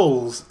off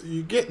poles.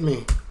 You get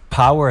me?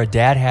 Power a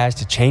dad has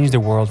to change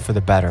the world for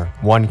the better,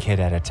 one kid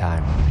at a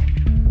time.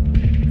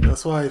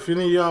 That's why if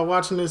any of y'all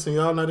watching this and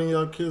y'all not in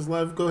y'all kids'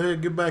 life, go ahead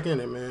and get back in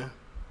it, man.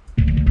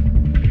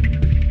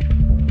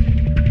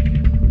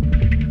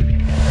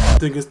 I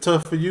think it's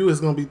tough for you, it's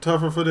gonna be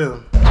tougher for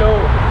them. So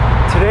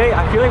today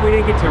I feel like we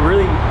didn't get to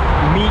really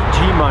meet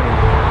G-Money,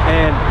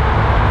 and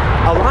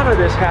a lot of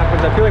this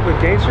happens, I feel like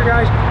with gangster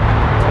guys,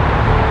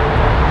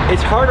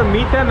 it's hard to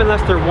meet them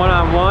unless they're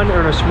one-on-one or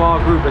in a small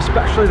group.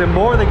 Especially the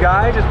more the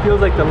guys, it feels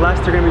like the less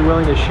they're gonna be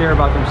willing to share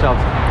about themselves.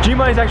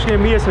 G-Money's actually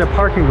gonna meet us in a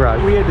parking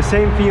garage. We had the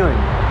same feeling.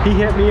 He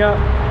hit me up,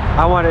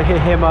 I want to hit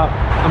him up.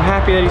 I'm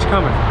happy that he's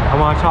coming. I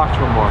want to talk to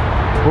him more.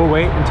 We'll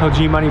wait until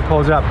G-Money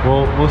pulls up.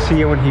 We'll see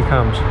you when he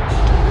comes.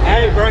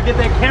 Hey bro, get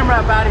that camera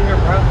up out of here,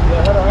 bro.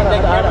 Yeah, hold on.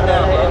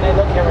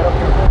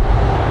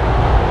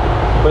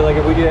 But like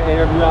if we did an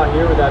interview out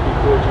here, would that be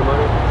cool,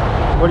 G-Money?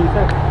 What do you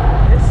think?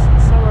 It's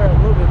somewhere a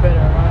little bit better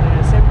around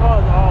here. St.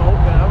 Paul is all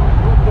open.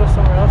 We can go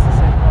somewhere else in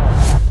St.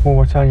 Paul. Well,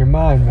 what's on your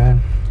mind,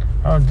 man?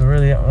 I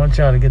really want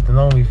y'all to get to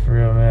know me for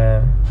real,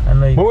 man. I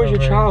know you. What was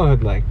your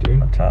childhood like, dude?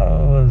 My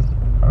childhood was,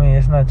 I mean,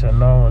 it's not your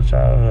normal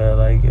childhood,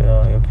 like,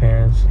 your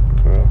parents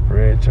grew up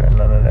rich or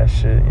none of that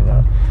shit, you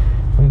know.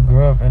 We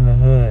grew up in the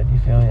hood, you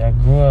feel me? I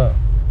grew up,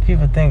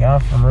 people think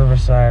I'm from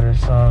Riverside or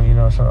something, you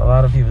know, so a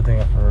lot of people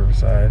think I'm from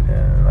Riverside,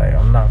 and like,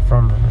 I'm not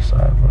from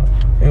Riverside, but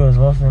it was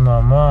mostly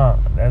my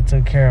mom that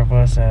took care of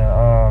us,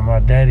 and my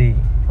daddy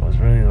was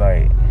really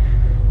like,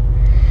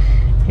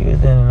 he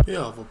was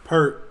off a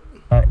perk.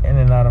 In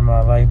and out of my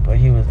life, but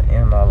he was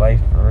in my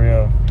life for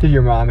real. Did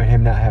your mom and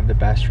him not have the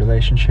best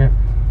relationship?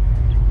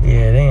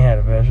 Yeah, they ain't had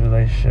the best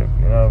relationship,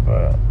 you know,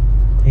 but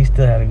he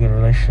still had a good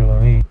relationship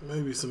with me.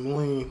 Maybe some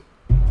lean.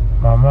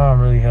 My mom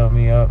really helped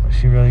me up.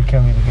 She really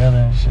kept me together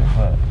and shit,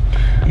 but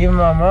even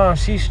my mom,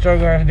 she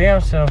struggled her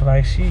damn self.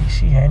 Like, she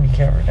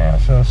handicapped her damn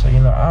self. So, you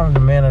know, I'm the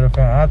man of the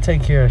family. I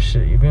take care of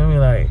shit, you feel me?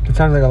 Like, it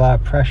sounds like a lot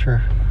of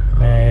pressure.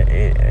 Man,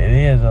 it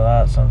is a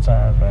lot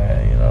sometimes,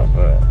 man, you know,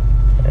 but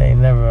it ain't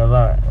never a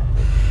lot.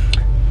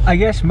 I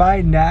guess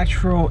my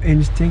natural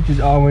instinct is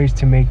always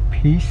to make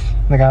peace.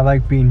 Like, I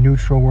like being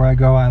neutral where I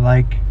go. I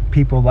like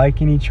people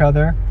liking each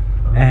other.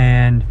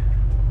 And,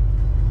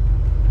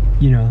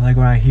 you know, like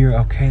when I hear,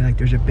 okay, like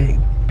there's a big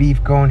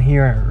beef going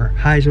here, or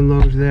highs and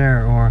lows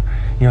there, or,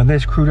 you know,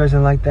 this crew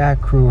doesn't like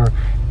that crew, or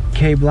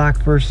K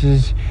Block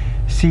versus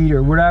Seed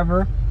or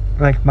whatever.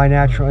 Like, my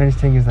natural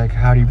instinct is like,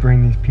 how do you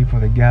bring these people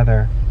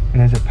together?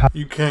 And is it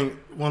you can't,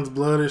 once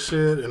blood is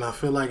shed, and I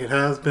feel like it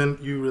has been,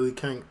 you really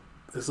can't.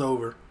 It's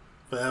over.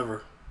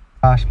 Forever.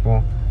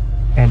 Possible.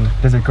 And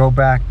does it go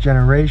back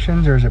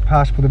generations, or is it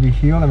possible to be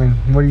healed? I mean,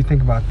 what do you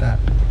think about that?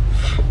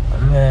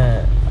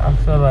 Man, I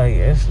feel like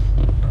it's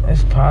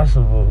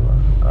possible.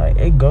 Like,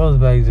 it goes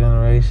back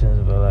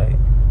generations, but like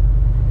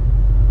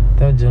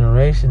that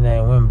generation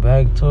that went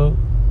back to it,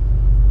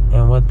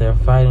 and what they're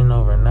fighting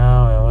over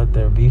now and what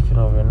they're beefing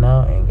over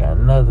now ain't got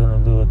nothing to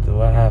do with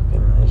what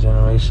happened in the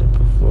generation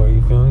before, you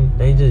feel me?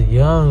 They just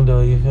young though,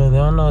 you feel me? They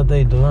don't know what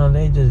they doing,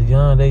 they just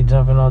young, they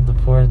jumping off the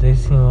porch, they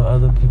seen what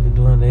other people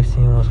doing, they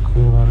seen what's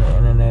cool on the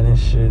internet and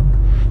shit.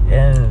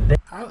 And they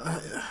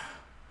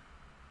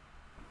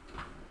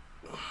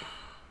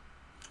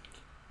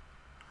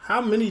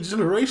how many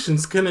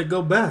generations can it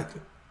go back?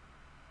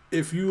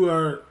 If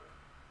you're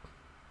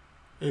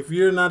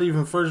not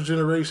even first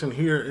generation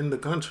here in the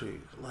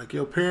country, like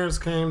your parents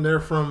came, they're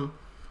from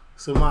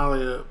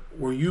Somalia.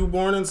 Were you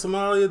born in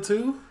Somalia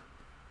too?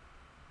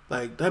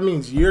 Like, that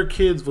means your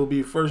kids will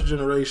be first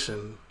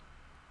generation.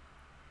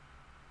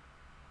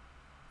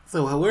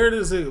 So where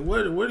does it,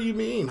 what do you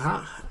mean?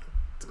 How,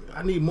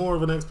 I need more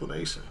of an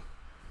explanation.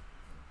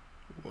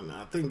 When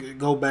I think it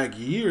go back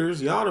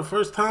years, y'all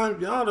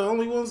the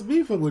only ones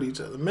beefing with each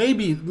other.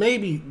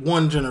 Maybe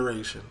one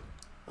generation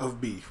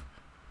of beef.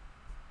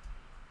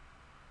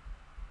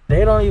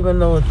 They don't even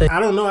know what they... I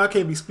don't know. I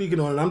can't be speaking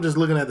on it. I'm just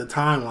looking at the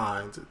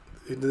timelines.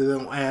 It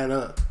don't add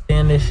up.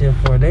 And this shit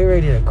for, they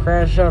ready to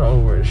crash out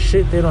over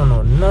shit they don't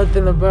know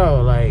nothing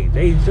about. Like,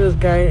 they just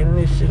got in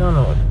this shit. Don't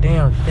know a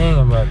damn thing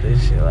about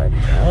this shit. Like,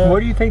 what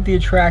do you think the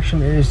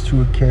attraction is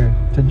to a kid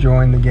to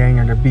join the gang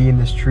or to be in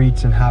the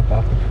streets and hop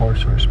off the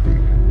porch, so to speak?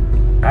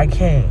 I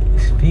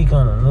can't speak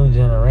on the new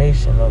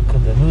generation though,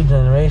 cause the new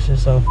generation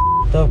is so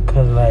f***ed up.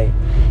 Cause like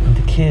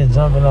the kids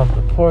jumping off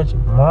the porch,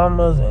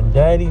 mamas and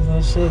daddies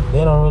and shit,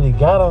 they don't really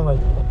got them like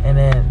that. And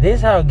then this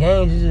how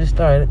gangs usually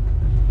start.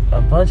 A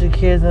bunch of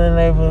kids in the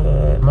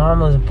neighborhood,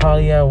 mamas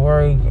probably at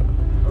work,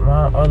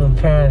 my other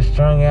parents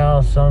strung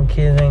out, some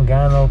kids ain't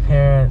got no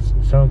parents,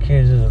 some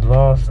kids just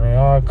lost, and they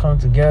all come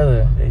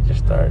together. They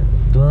just start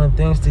doing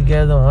things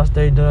together. Once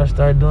they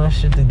start doing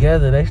shit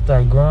together, they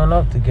start growing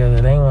up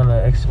together. They want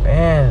to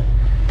expand.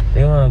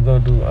 They want to go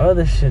do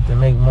other shit to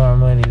make more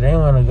money. They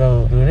want to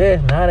go do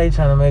this. Now they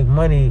trying to make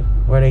money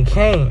where they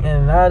can't,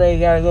 and now they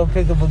got to go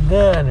pick up a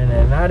gun, and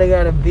then now they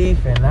got to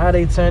beef, and now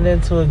they turned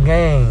into a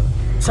gang.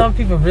 Some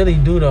people really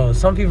do though.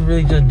 Some people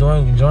really just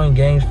join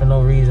gangs for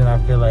no reason, I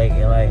feel like.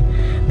 And like,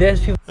 there's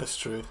people... That's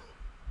true.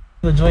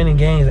 People joining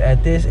gangs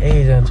at this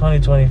age in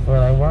 2024,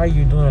 like, why are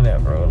you doing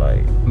that, bro?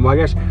 Like, well, I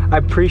guess I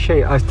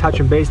appreciate us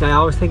touching base, and I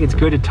always think it's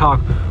good to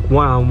talk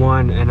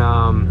one-on-one, and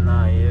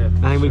nah, yeah,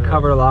 I think we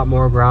covered a lot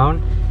more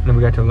ground, and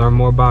we got to learn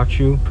more about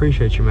you.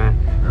 Appreciate you, man.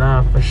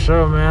 Nah, for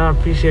sure, man. I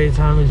appreciate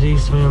Tommy G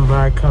swinging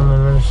by, coming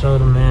to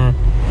Minnesota, man.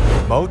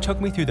 Mo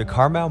took me through the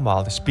Carmel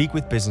Mall to speak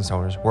with business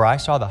owners, where I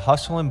saw the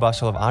hustle and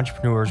bustle of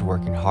entrepreneurs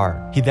working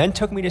hard. He then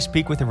took me to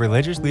speak with a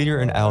religious leader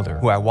and elder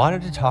who I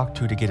wanted to talk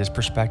to get his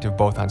perspective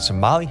both on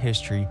Somali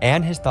history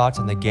and his thoughts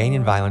on the gang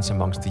and violence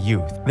amongst the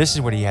youth. This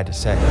is what he had to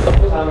say.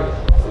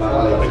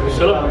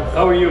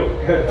 How are you?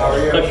 Good. How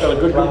are you?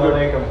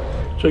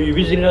 Good. So you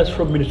visiting us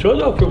from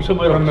Minnesota or from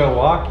somewhere else? From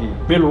Milwaukee.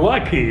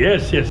 Milwaukee,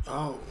 yes.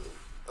 Oh,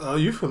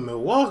 you from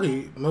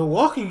Milwaukee?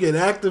 Milwaukee get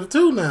active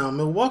too now.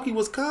 Milwaukee,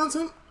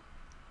 Wisconsin.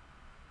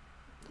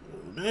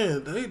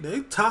 Man,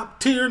 they top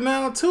tier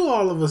now too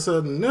all of a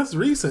sudden. That's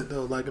recent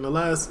though, like in the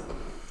last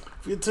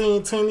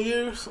 10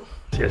 years.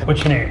 Yes,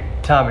 what's your name?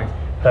 Tommy.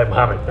 Hi,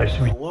 Muhammad. Nice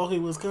to meet you. Milwaukee,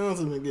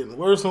 Wisconsin been getting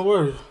worse and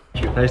worse.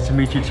 Nice to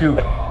meet you too.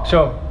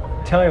 So,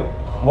 tell me,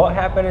 What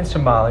happened in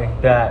Somali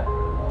that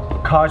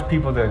caused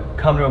people to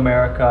come to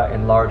America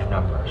in large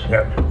numbers?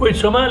 Yeah. Well,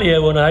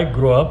 Somalia, when I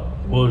grew up,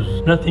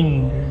 was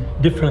nothing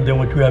different than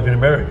what we have in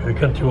America. The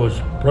country was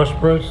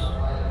prosperous.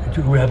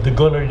 We have the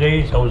golden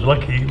days. I was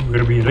lucky. We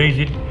were being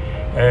raised.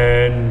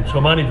 And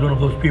Somali is one of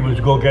those people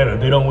who go get it.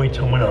 They don't wait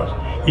someone else.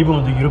 Even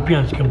when the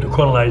Europeans came to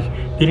colonize,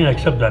 they didn't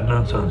accept that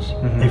nonsense.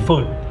 They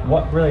fought.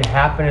 What really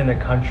happened in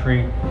the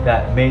country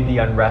that made the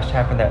unrest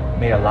happen, that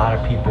made a lot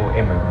of people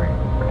immigrate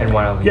and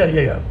want to leave?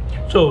 Yeah.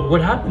 So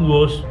what happened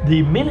was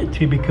the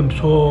military became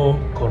so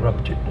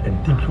corrupted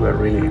and things were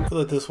really... I feel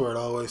like this is where it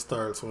always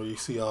starts, when you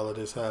see all of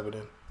this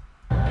happening.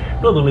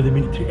 Not only the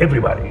military,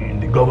 everybody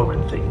in the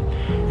government thing.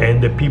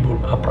 And the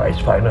people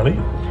uprised finally.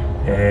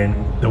 And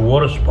the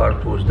worst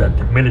part was that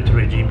the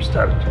military regime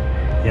started,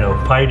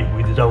 fighting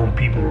with its own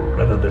people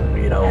rather than,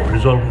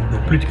 resolving the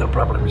political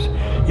problems.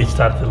 It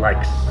started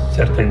like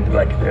certain,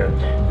 like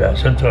the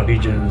central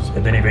regions,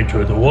 and then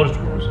eventually the worst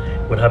was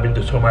what happened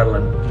to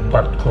Somaliland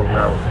part called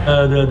now.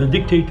 The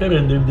dictator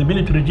and the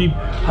military regime,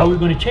 how are we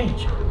going to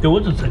change? There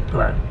wasn't such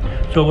plan.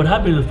 So what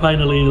happened is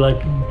finally,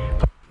 like...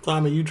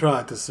 Tommy, you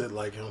tried to sit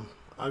like him.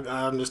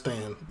 I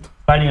understand.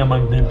 Fighting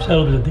among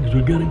themselves and things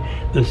were getting,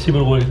 the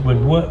civil wars,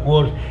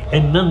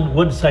 and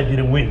one side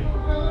didn't win.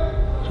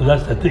 So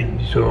that's the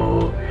thing.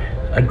 So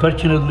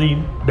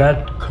unfortunately,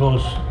 that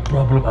caused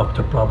problem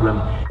after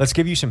problem. Let's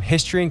give you some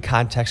history and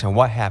context on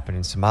what happened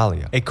in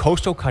Somalia, a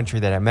coastal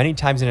country that at many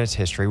times in its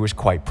history was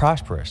quite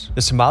prosperous.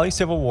 The Somali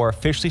Civil War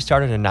officially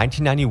started in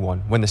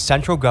 1991 when the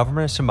central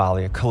government of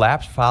Somalia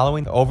collapsed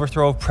following the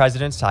overthrow of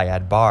President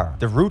Siad Barre.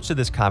 The roots of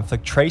this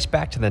conflict trace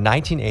back to the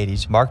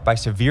 1980s, marked by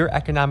severe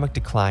economic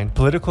decline,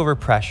 political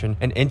repression,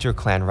 and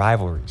inter-clan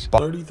rivalries.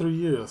 33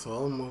 years, so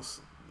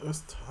almost...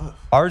 That's tough.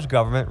 Barre's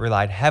government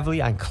relied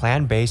heavily on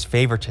clan-based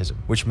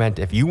favoritism, which meant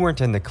if you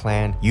weren't in the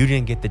clan, you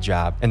didn't get the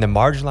job, and the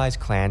marginalized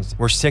clans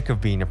were sick of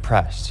being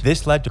oppressed.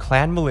 This led to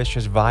clan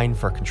militias vying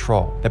for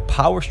control. The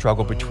power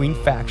struggle between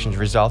factions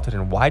resulted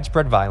in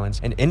widespread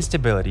violence and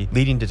instability,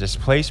 leading to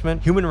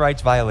displacement, human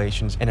rights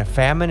violations, and a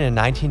famine in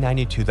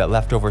 1992 that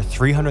left over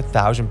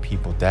 300,000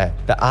 people dead.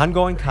 The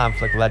ongoing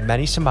conflict led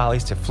many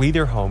Somalis to flee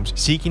their homes,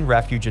 seeking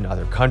refuge in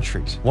other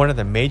countries. One of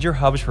the major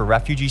hubs for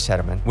refugee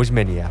settlement was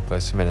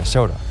Minneapolis,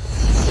 Minnesota.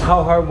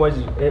 How hard was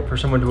it for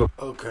someone to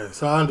Okay,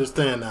 so I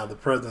understand now the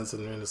presence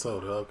in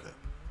Minnesota. Okay.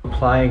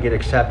 apply and get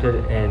accepted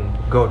and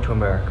go to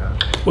America?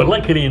 Well,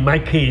 luckily in my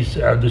case,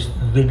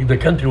 the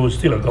country was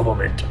still a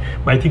government.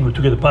 My thing was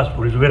to get the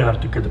passport. It's very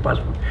hard to get the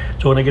passport.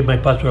 So when I get my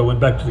passport, I went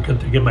back to the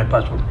country to get my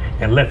passport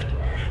and left.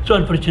 So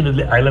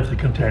unfortunately, I left the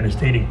country and I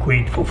stayed in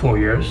Kuwait for 4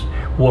 years,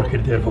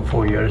 working there for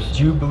 4 years.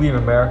 Do you believe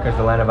America is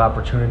the land of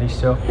opportunity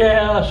still?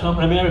 Yeah, so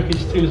America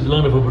still is the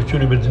land of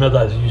opportunity, but it's not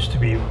as it used to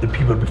be the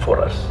people before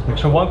us.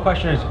 So one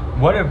question is,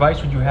 what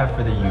advice would you have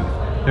for the youth?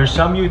 There's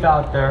some youth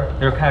out there,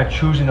 they're kind of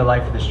choosing the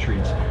life of the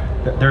streets.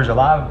 There's a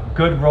lot of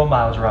good role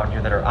models around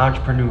here that are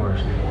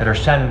entrepreneurs, that are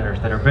senators,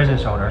 that are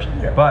business owners,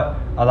 but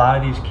a lot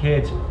of these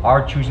kids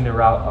are choosing the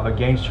route of a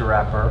gangster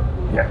rapper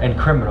and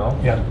criminal.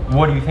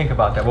 What do you think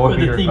about that? What would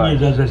be your advice?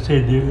 The thing is, as I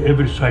said,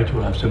 every society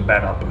will have some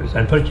bad apples.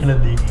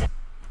 Unfortunately,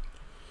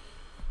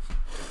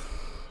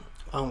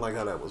 I don't like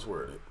how that was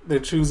worded. They're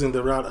choosing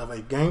the route of a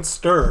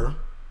gangster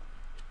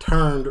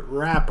turned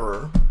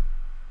rapper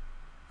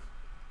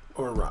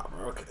or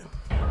robber. Okay.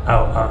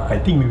 I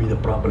think maybe the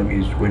problem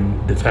is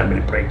when the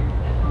family break,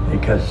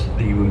 because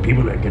when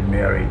people get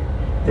married,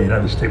 they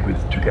rather stay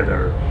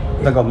together.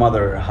 Like a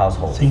mother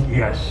household.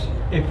 Yes.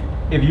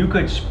 If you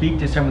could speak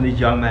to some of these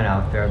young men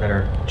out there that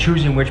are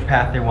choosing which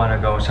path they want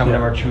to go, some of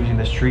them are choosing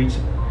the streets,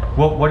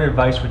 what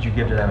advice would you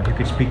give to them if you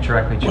could speak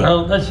directly to them?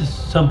 Well, that's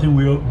just something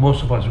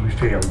most of us we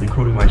failed,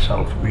 including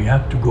myself. We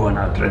have to go and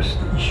address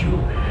the issue.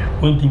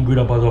 One thing good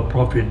about our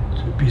Prophet,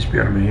 peace be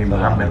upon him,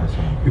 Muhammad,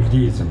 if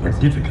there's a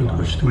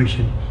difficult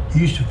situation, he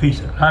used to face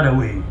it right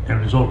away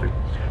and resolve it.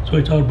 So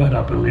it's our bad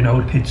apple in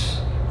our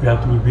kids. We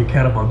have to be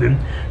care about them.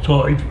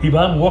 So if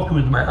I'm walking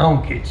with my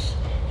own kids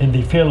and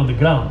they fell on the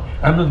ground,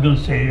 I'm not going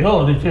to say,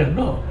 oh, they fell.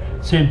 No.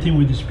 Same thing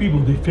with these people.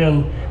 They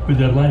fell with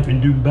their life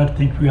and doing bad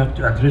things. We have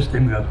to address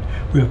them.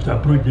 We have to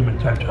approach them and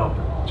try to help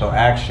them. So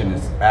action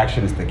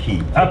is the key.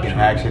 Taking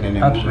action and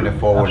then moving it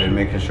forward and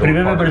making sure. But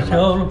everybody say,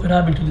 "Oh, look what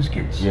happened to these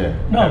kids." Yeah.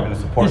 No,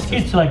 these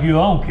kids like your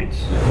own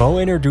kids. Mo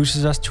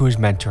introduces us to his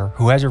mentor,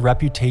 who has a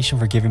reputation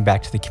for giving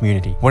back to the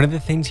community. One of the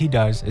things he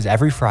does is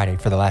every Friday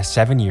for the last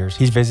 7 years,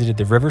 he's visited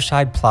the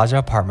Riverside Plaza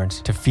apartments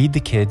to feed the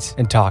kids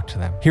and talk to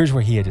them. Here's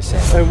what he had to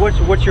say. And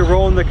what's your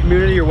role in the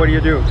community, or what do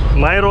you do?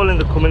 My role in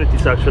the community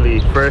is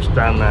actually, first,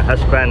 I'm a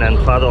husband and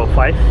father of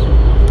 5.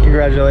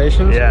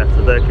 Congratulations. Yeah,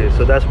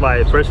 so that's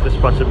my first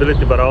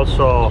responsibility, but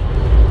also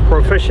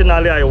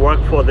professionally I work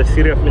for the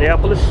city of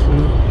Minneapolis.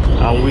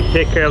 We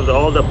take care of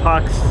all the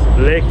parks,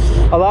 lakes.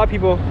 A lot of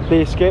people,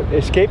 they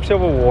escape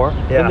civil war,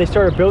 and they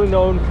started building their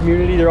own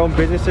community, their own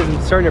businesses,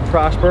 and starting to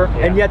prosper.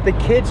 And yet the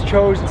kids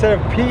chose, instead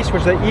of peace,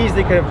 which they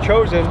easily could have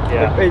chosen,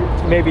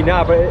 maybe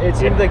not, but it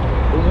seems like,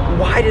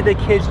 why did the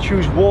kids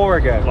choose war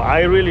again?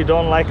 I really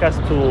don't like us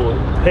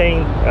to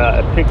paint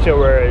a picture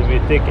where we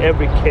think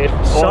every kid,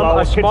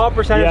 a small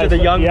percentage of the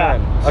young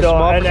men.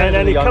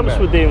 And it comes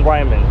with the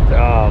environment.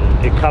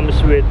 It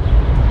comes with,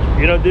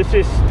 you know, this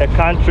is a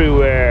country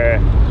where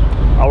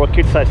our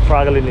kids are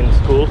struggling in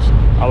schools.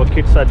 Our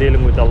kids are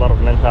dealing with a lot of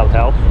mental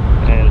health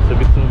and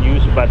substance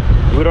use, but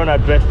we don't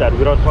address that.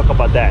 We don't talk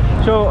about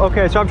that. So,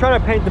 okay, so I'm trying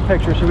to paint the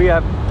picture. So we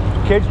have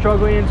kids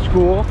struggling in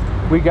school.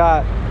 We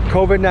got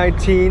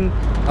COVID-19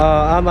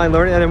 online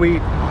learning, and then we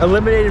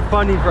eliminated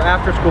funding for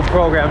after-school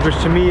programs, which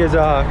to me is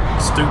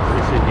stupid.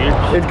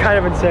 It's kind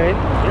of insane.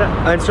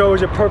 Yeah. And so it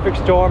was a perfect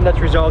storm that's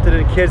resulted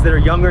in kids that are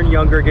younger and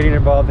younger getting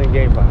involved in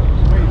gang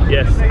violence.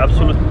 Yes,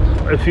 absolutely.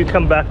 If you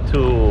come back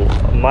to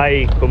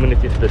my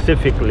community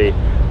specifically,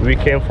 we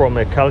came from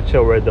a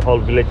culture where the whole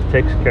village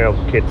takes care of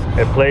kids,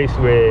 a place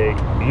where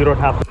you don't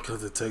have to.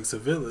 Because it takes a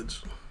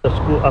village.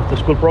 After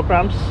school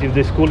programs, if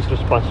the school's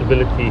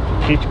responsibility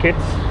to teach kids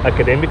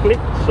academically,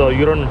 so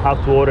you don't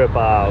have to worry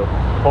about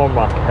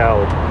homework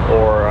help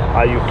or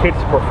are your kids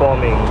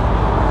performing,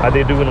 are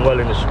they doing well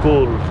in the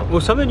school. Well,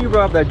 something you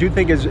brought up that I do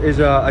think is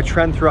a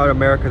trend throughout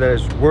America that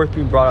is worth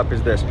being brought up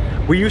is this.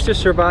 We used to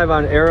survive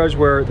on eras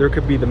where there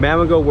could be the man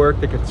would go work,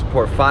 they could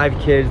support 5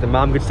 kids, the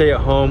mom could stay at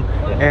home,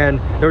 and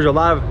there was a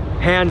lot of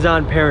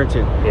hands-on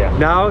parenting.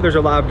 Now there's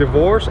a lot of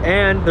divorce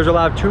and there's a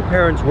lot of 2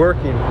 parents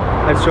working,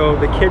 and so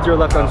the kids are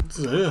left on.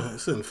 Yeah,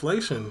 it's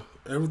inflation.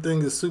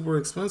 Everything is super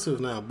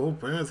expensive now. Both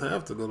parents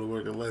have to go to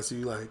work unless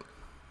you like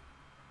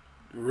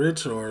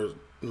rich or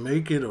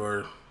make it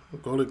or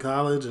go to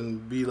college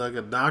and be like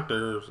a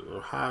doctor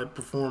or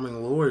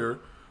high-performing lawyer.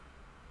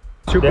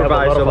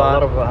 Supervise a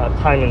lot of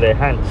time in their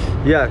hands.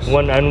 Yes.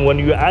 When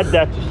you add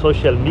that to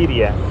social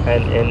media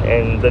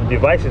and the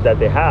devices that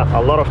they have,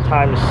 a lot of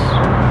times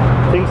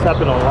things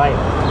happen online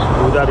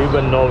without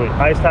even knowing.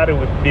 I started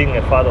with being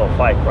a father of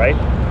 5, right?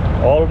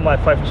 All of my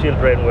 5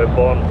 children were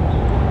born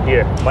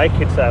here. My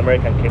kids are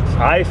American kids.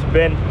 I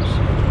spent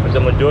the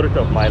majority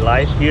of my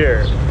life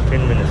here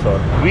in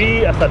Minnesota.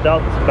 We as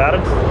adults,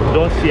 parents,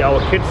 don't see our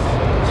kids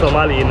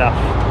Somali enough.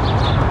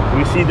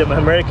 We see them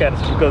Americans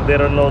because they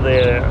don't know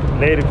their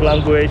native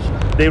language.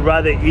 They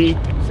rather eat,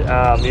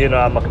 you know,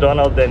 at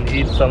McDonald's than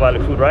eat Somali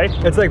food, right?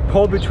 It's like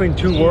pulled between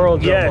 2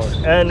 worlds. Yes,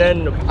 almost. and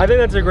then I think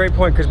that's a great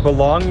point because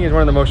belonging is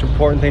one of the most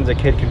important things a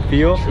kid can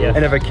feel. Yes.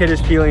 And if a kid is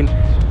feeling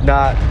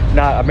not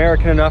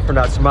American enough, or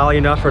not Somali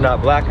enough, or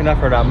not black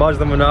enough, or not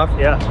Muslim enough,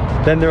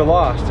 then they're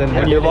lost. And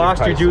when you're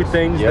lost, you do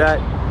things that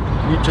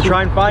to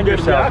try and find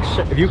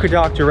yourself. If you could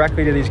talk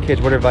directly to these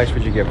kids, what advice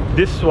would you give them?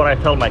 This is what I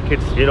tell my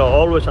kids, you know,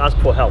 always ask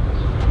for help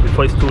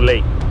before it's too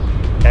late.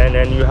 And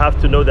then you have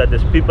to know that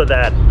there's people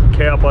that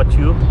care about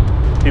you,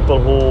 people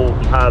who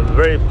are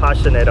very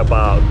passionate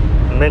about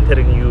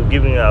mentoring you,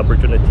 giving you an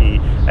opportunity,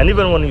 and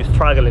even when you're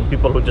struggling,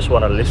 people who just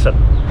want to listen.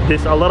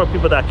 There's a lot of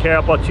people that care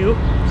about you.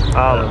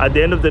 At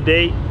the end of the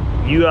day,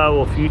 you are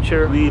our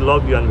future. We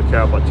love you and we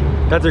care about you.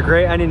 That's a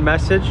great ending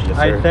message. Yes,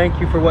 I thank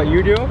you for what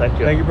you do. Thank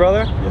you. Thank you,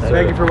 brother. Yes,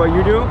 thank you for what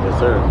you do. Yes,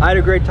 sir. I had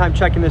a great time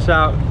checking this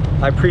out.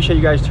 I appreciate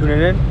you guys tuning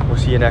in. We'll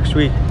see you next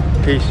week.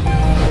 Peace.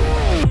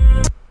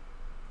 I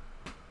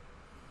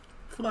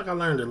feel like I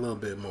learned a little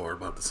bit more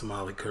about the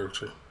Somali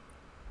culture.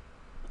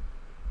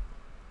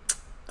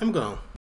 I'm gone.